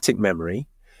traumatic memory,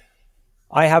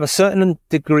 I have a certain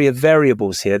degree of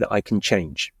variables here that I can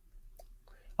change.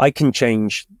 I can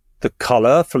change the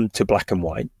color to black and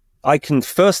white. I can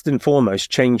first and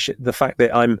foremost change the fact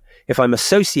that if I'm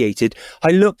associated, I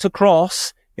looked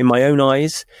across in my own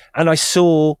eyes and I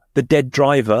saw the dead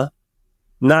driver.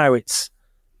 Now it's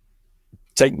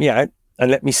take me out and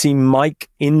let me see Mike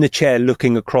in the chair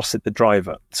looking across at the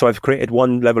driver. So I've created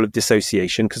one level of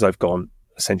dissociation because I've gone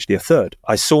essentially a third.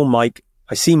 I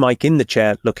see Mike in the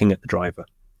chair looking at the driver.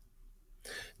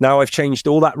 Now I've changed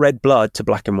all that red blood to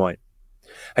black and white.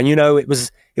 And it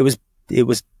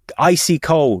was icy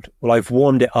cold. Well, I've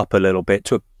warmed it up a little bit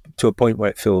to a point where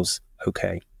it feels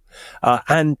okay.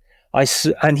 And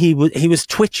he was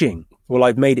twitching. Well,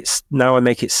 I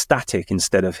make it static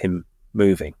instead of him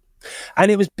moving. And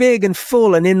it was big and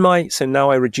full and so now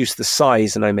I reduce the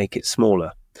size and I make it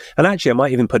smaller. And actually I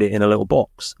might even put it in a little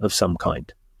box of some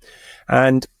kind.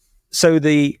 And so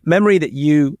the memory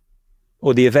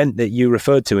or the event that you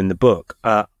referred to in the book,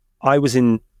 I was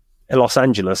in Los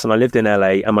Angeles and I lived in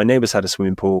LA, and my neighbors had a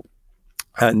swimming pool,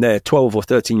 and their 12 or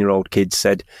 13-year-old kids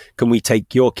said, can we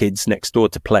take your kids next door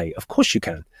to play? Of course you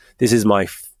can. This is my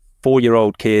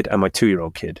 4-year-old kid and my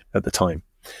 2-year-old kid at the time.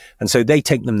 And so they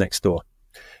take them next door.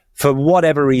 For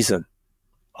whatever reason,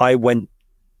 I went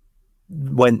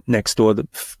next door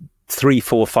 3,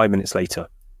 4, 5 minutes later,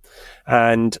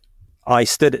 and I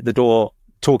stood at the door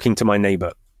talking to my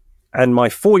neighbor, and my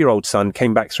 4-year-old son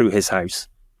came back through his house,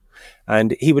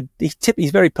 and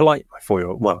he's very polite, my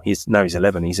 4-year-old. Well, he's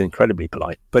 11. He's incredibly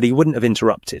polite, but he wouldn't have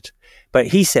interrupted. But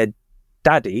he said,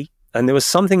 Daddy, and there was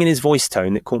something in his voice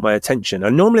tone that caught my attention.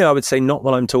 And normally I would say, not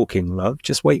while I'm talking, love,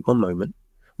 just wait one moment.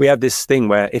 We have this thing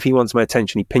where if he wants my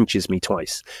attention, he pinches me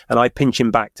twice, and I pinch him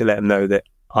back to let him know that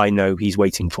I know he's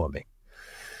waiting for me.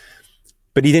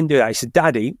 But he didn't do that. He said,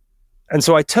 Daddy. And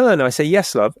so I turn and I say,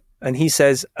 yes, love. And he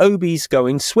says, Obi's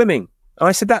going swimming. And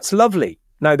I said, that's lovely.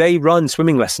 Now, they run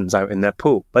swimming lessons out in their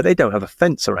pool, but they don't have a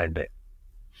fence around it.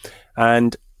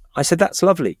 And I said, that's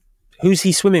lovely. Who's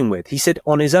he swimming with? He said,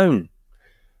 on his own.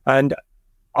 And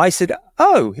I said,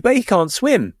 oh, but he can't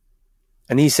swim.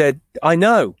 And he said, I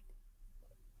know.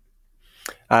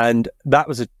 And that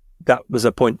was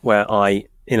a point where I,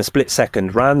 in a split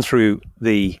second, ran through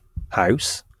the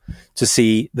house to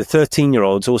see the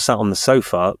 13-year-olds all sat on the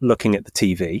sofa looking at the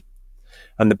TV,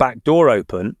 and the back door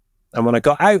open. And when I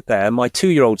got out there, my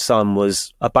 2-year-old son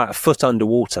was about a foot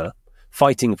underwater,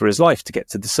 fighting for his life to get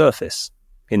to the surface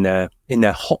in their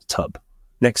hot tub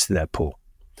next to their pool.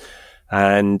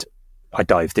 And I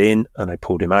dived in and I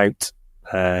pulled him out,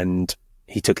 and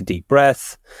he took a deep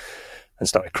breath and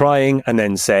started crying, and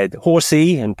then said,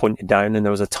 horsey, and pointed down, and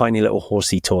there was a tiny little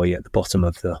horsey toy at the bottom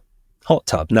of the hot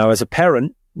tub. Now, as a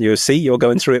parent, you're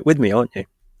going through it with me, aren't you?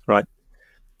 Right.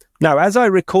 Now, as I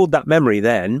recalled that memory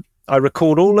then, I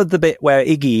recalled all of the bit where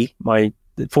Iggy, my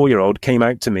 4-year-old, came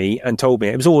out to me and told me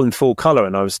it was all in full colour,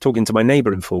 and I was talking to my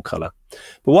neighbour in full colour.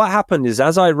 But what happened is,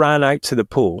 as I ran out to the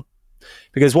pool,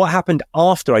 because what happened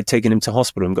after I'd taken him to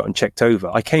hospital and gotten checked over,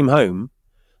 I came home,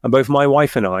 and both my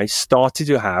wife and I started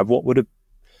to have what would have,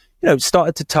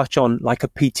 started to touch on like a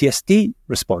PTSD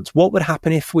response. What would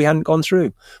happen if we hadn't gone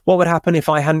through? What would happen if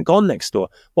I hadn't gone next door?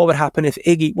 What would happen if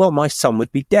my son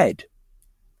would be dead?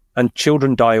 And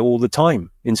children die all the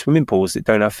time in swimming pools that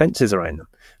don't have fences around them.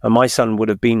 And my son would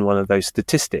have been one of those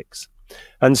statistics.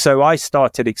 And so I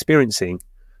started experiencing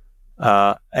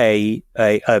a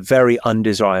very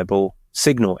undesirable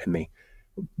signal in me.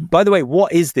 By the way,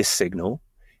 what is this signal?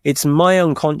 It's my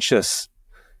unconscious,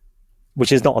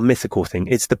 which is not a mythical thing.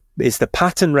 It's the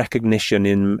pattern recognition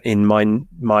in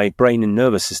my brain and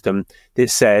nervous system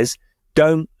that says,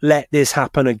 don't let this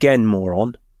happen again,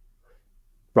 moron.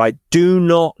 Right? Do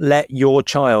not let your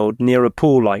child near a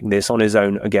pool like this on his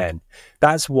own again.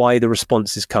 That's why the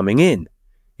response is coming in.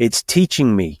 It's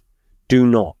teaching me, do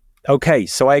not. Okay,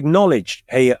 so I acknowledge,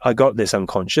 hey, I got this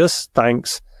unconscious.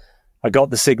 Thanks. I got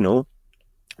the signal,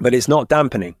 but it's not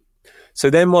dampening. So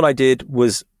then what I did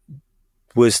was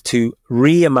to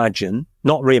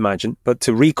not reimagine, but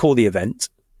to recall the event.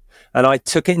 And I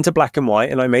took it into black and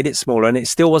white and I made it smaller, and it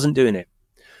still wasn't doing it.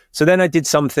 So then I did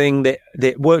something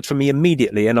that worked for me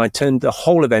immediately, and I turned the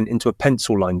whole event into a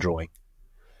pencil line drawing.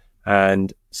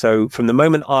 And so from the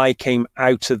moment I came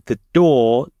out of the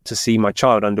door to see my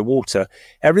child underwater,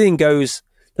 everything goes,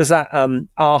 there's that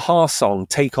Aha song,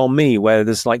 Take On Me, where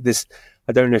there's like this,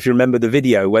 I don't know if you remember the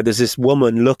video, where there's this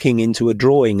woman looking into a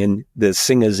drawing and the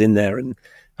singer's in there, and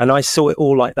I saw it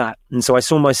all like that. And so I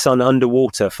saw my son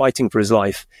underwater fighting for his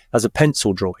life as a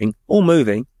pencil drawing, all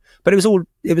moving, but it was all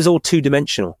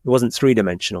 2-dimensional. It wasn't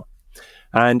 3-dimensional.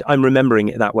 And I'm remembering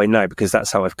it that way now because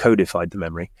that's how I've codified the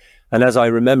memory. And as I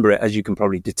remember it, as you can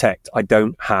probably detect, I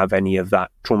don't have any of that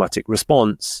traumatic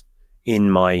response in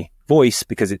my voice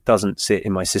because it doesn't sit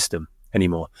in my system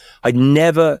anymore. I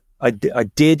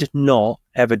did not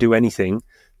ever do anything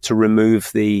to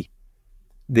remove the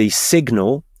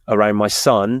signal around my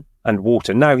son and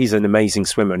water. Now he's an amazing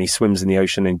swimmer and he swims in the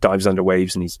ocean and dives under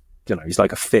waves, and he's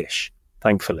like a fish,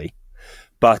 thankfully.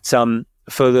 But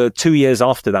for the 2 years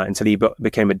after that, until he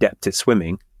became adept at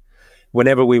swimming,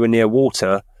 whenever we were near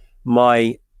water,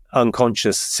 my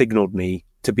unconscious signaled me,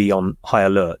 to be on high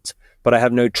alert, but I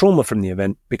have no trauma from the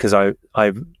event because I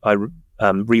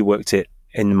reworked it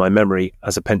in my memory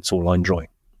as a pencil line drawing.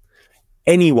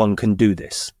 Anyone can do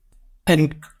this.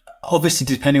 And obviously,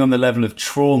 depending on the level of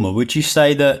trauma, would you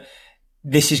say that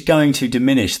this is going to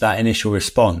diminish that initial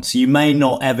response? You may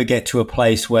not ever get to a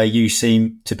place where you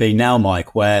seem to be now,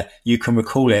 Mike, where you can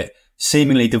recall it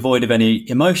seemingly devoid of any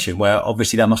emotion, where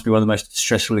obviously that must be one of the most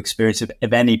stressful experiences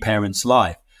of any parent's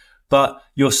life. But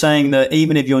you're saying that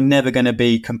even if you're never going to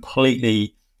be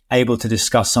completely able to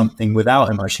discuss something without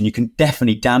emotion, you can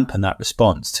definitely dampen that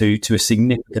response to a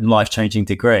significant life-changing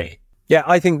degree. Yeah,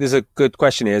 I think there's a good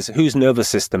question here. Whose nervous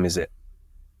system is it?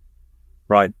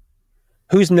 Right.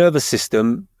 Whose nervous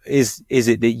system is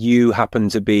it that you happen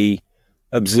to be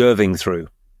observing through?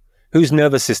 Whose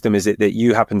nervous system is it that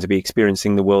you happen to be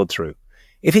experiencing the world through?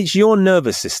 If it's your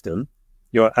nervous system,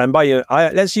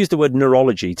 let's use the word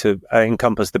neurology to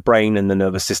encompass the brain and the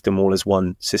nervous system all as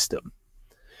one system.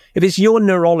 If it's your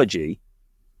neurology,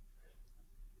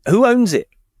 who owns it?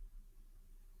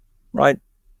 Right?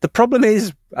 The problem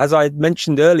is, as I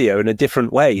mentioned earlier in a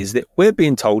different way, is that we're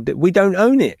being told that we don't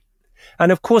own it.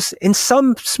 And of course, in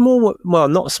some small, well,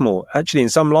 not small, actually in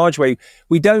some large way,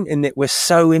 we don't, in that we're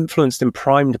so influenced and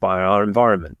primed by our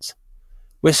environment.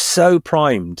 We're so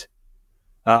primed.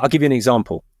 I'll give you an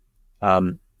example.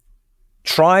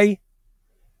 Try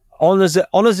on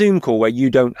a Zoom call where you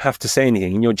don't have to say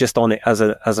anything and you're just on it as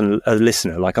a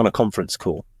listener, like on a conference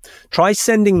call. Try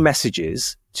sending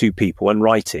messages to people and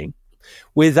writing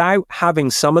without having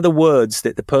some of the words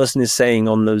that the person is saying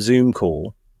on the Zoom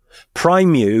call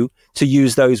prime you to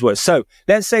use those words. So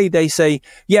let's say they say,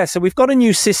 yeah, so we've got a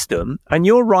new system, and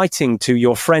you're writing to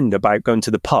your friend about going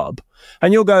to the pub,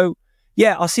 and you'll go,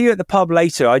 yeah, I'll see you at the pub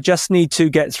later. I just need to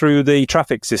get through the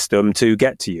traffic system to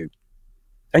get to you.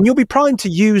 And you'll be primed to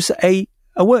use a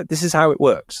word. This is how it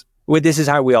works. This is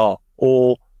how we are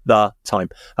all the time.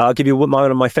 I'll give you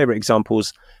one of my favorite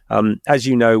examples. As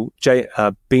you know,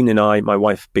 Bean and I, my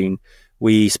wife Bean,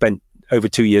 we spent over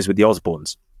 2 years with the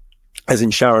Osbournes, as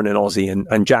in Sharon and Ozzy,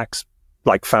 and Jack's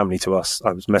like family to us.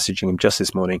 I was messaging him just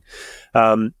this morning.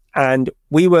 And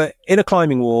we were in a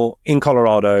climbing wall in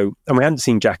Colorado, and we hadn't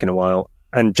seen Jack in a while,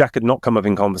 and Jack had not come up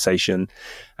in conversation.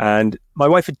 And my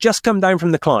wife had just come down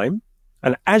from the climb,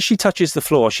 and as she touches the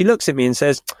floor, she looks at me and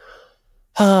says,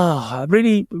 I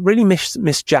really, really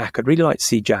miss Jack. I'd really like to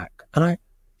see Jack. And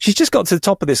she's just got to the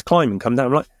top of this climb and come down.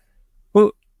 I'm like,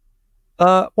 well,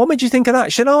 what made you think of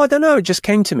that? She said, I don't know. It just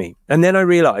came to me. And then I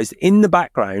realized in the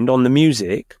background on the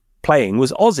music playing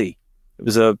was Ozzy. It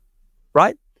was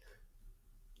right?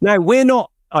 Now,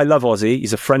 I love Ozzy.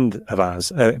 He's a friend of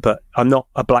ours, but I'm not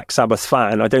a Black Sabbath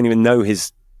fan. I don't even know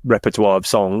his repertoire of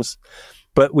songs,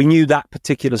 but we knew that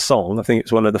particular song. I think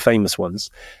it's one of the famous ones.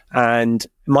 And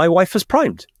my wife was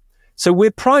primed. So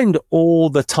we're primed all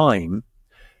the time.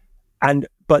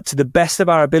 But to the best of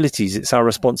our abilities, it's our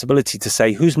responsibility to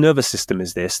say, whose nervous system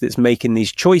is this that's making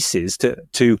these choices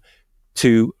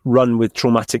to run with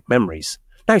traumatic memories?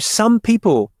 Now, some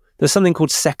people, there's something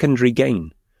called secondary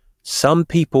gain. Some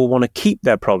people want to keep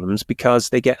their problems because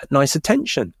they get nice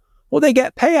attention, or they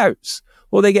get payouts,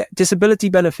 or they get disability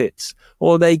benefits,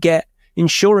 or they get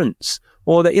insurance,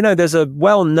 or that, there's a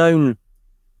well-known,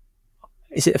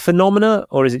 is it a phenomena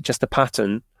or is it just a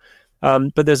pattern?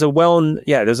 But there's a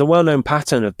well-known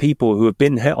pattern of people who have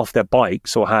been hit off their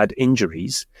bikes or had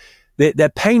injuries. Their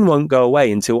pain won't go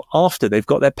away until after they've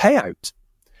got their payout.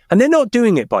 And they're not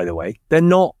doing it, by the way. They're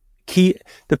not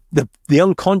the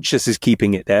unconscious is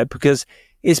keeping it there because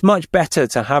it's much better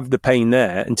to have the pain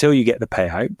there until you get the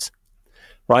payout,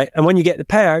 right? And when you get the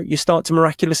payout, you start to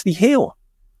miraculously heal.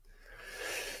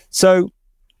 So,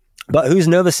 but whose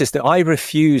nervous system? I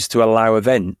refuse to allow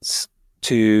events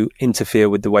to interfere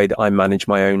with the way that I manage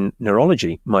my own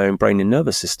neurology, my own brain and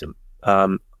nervous system.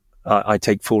 I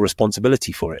take full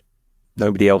responsibility for it.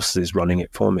 Nobody else is running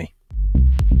it for me.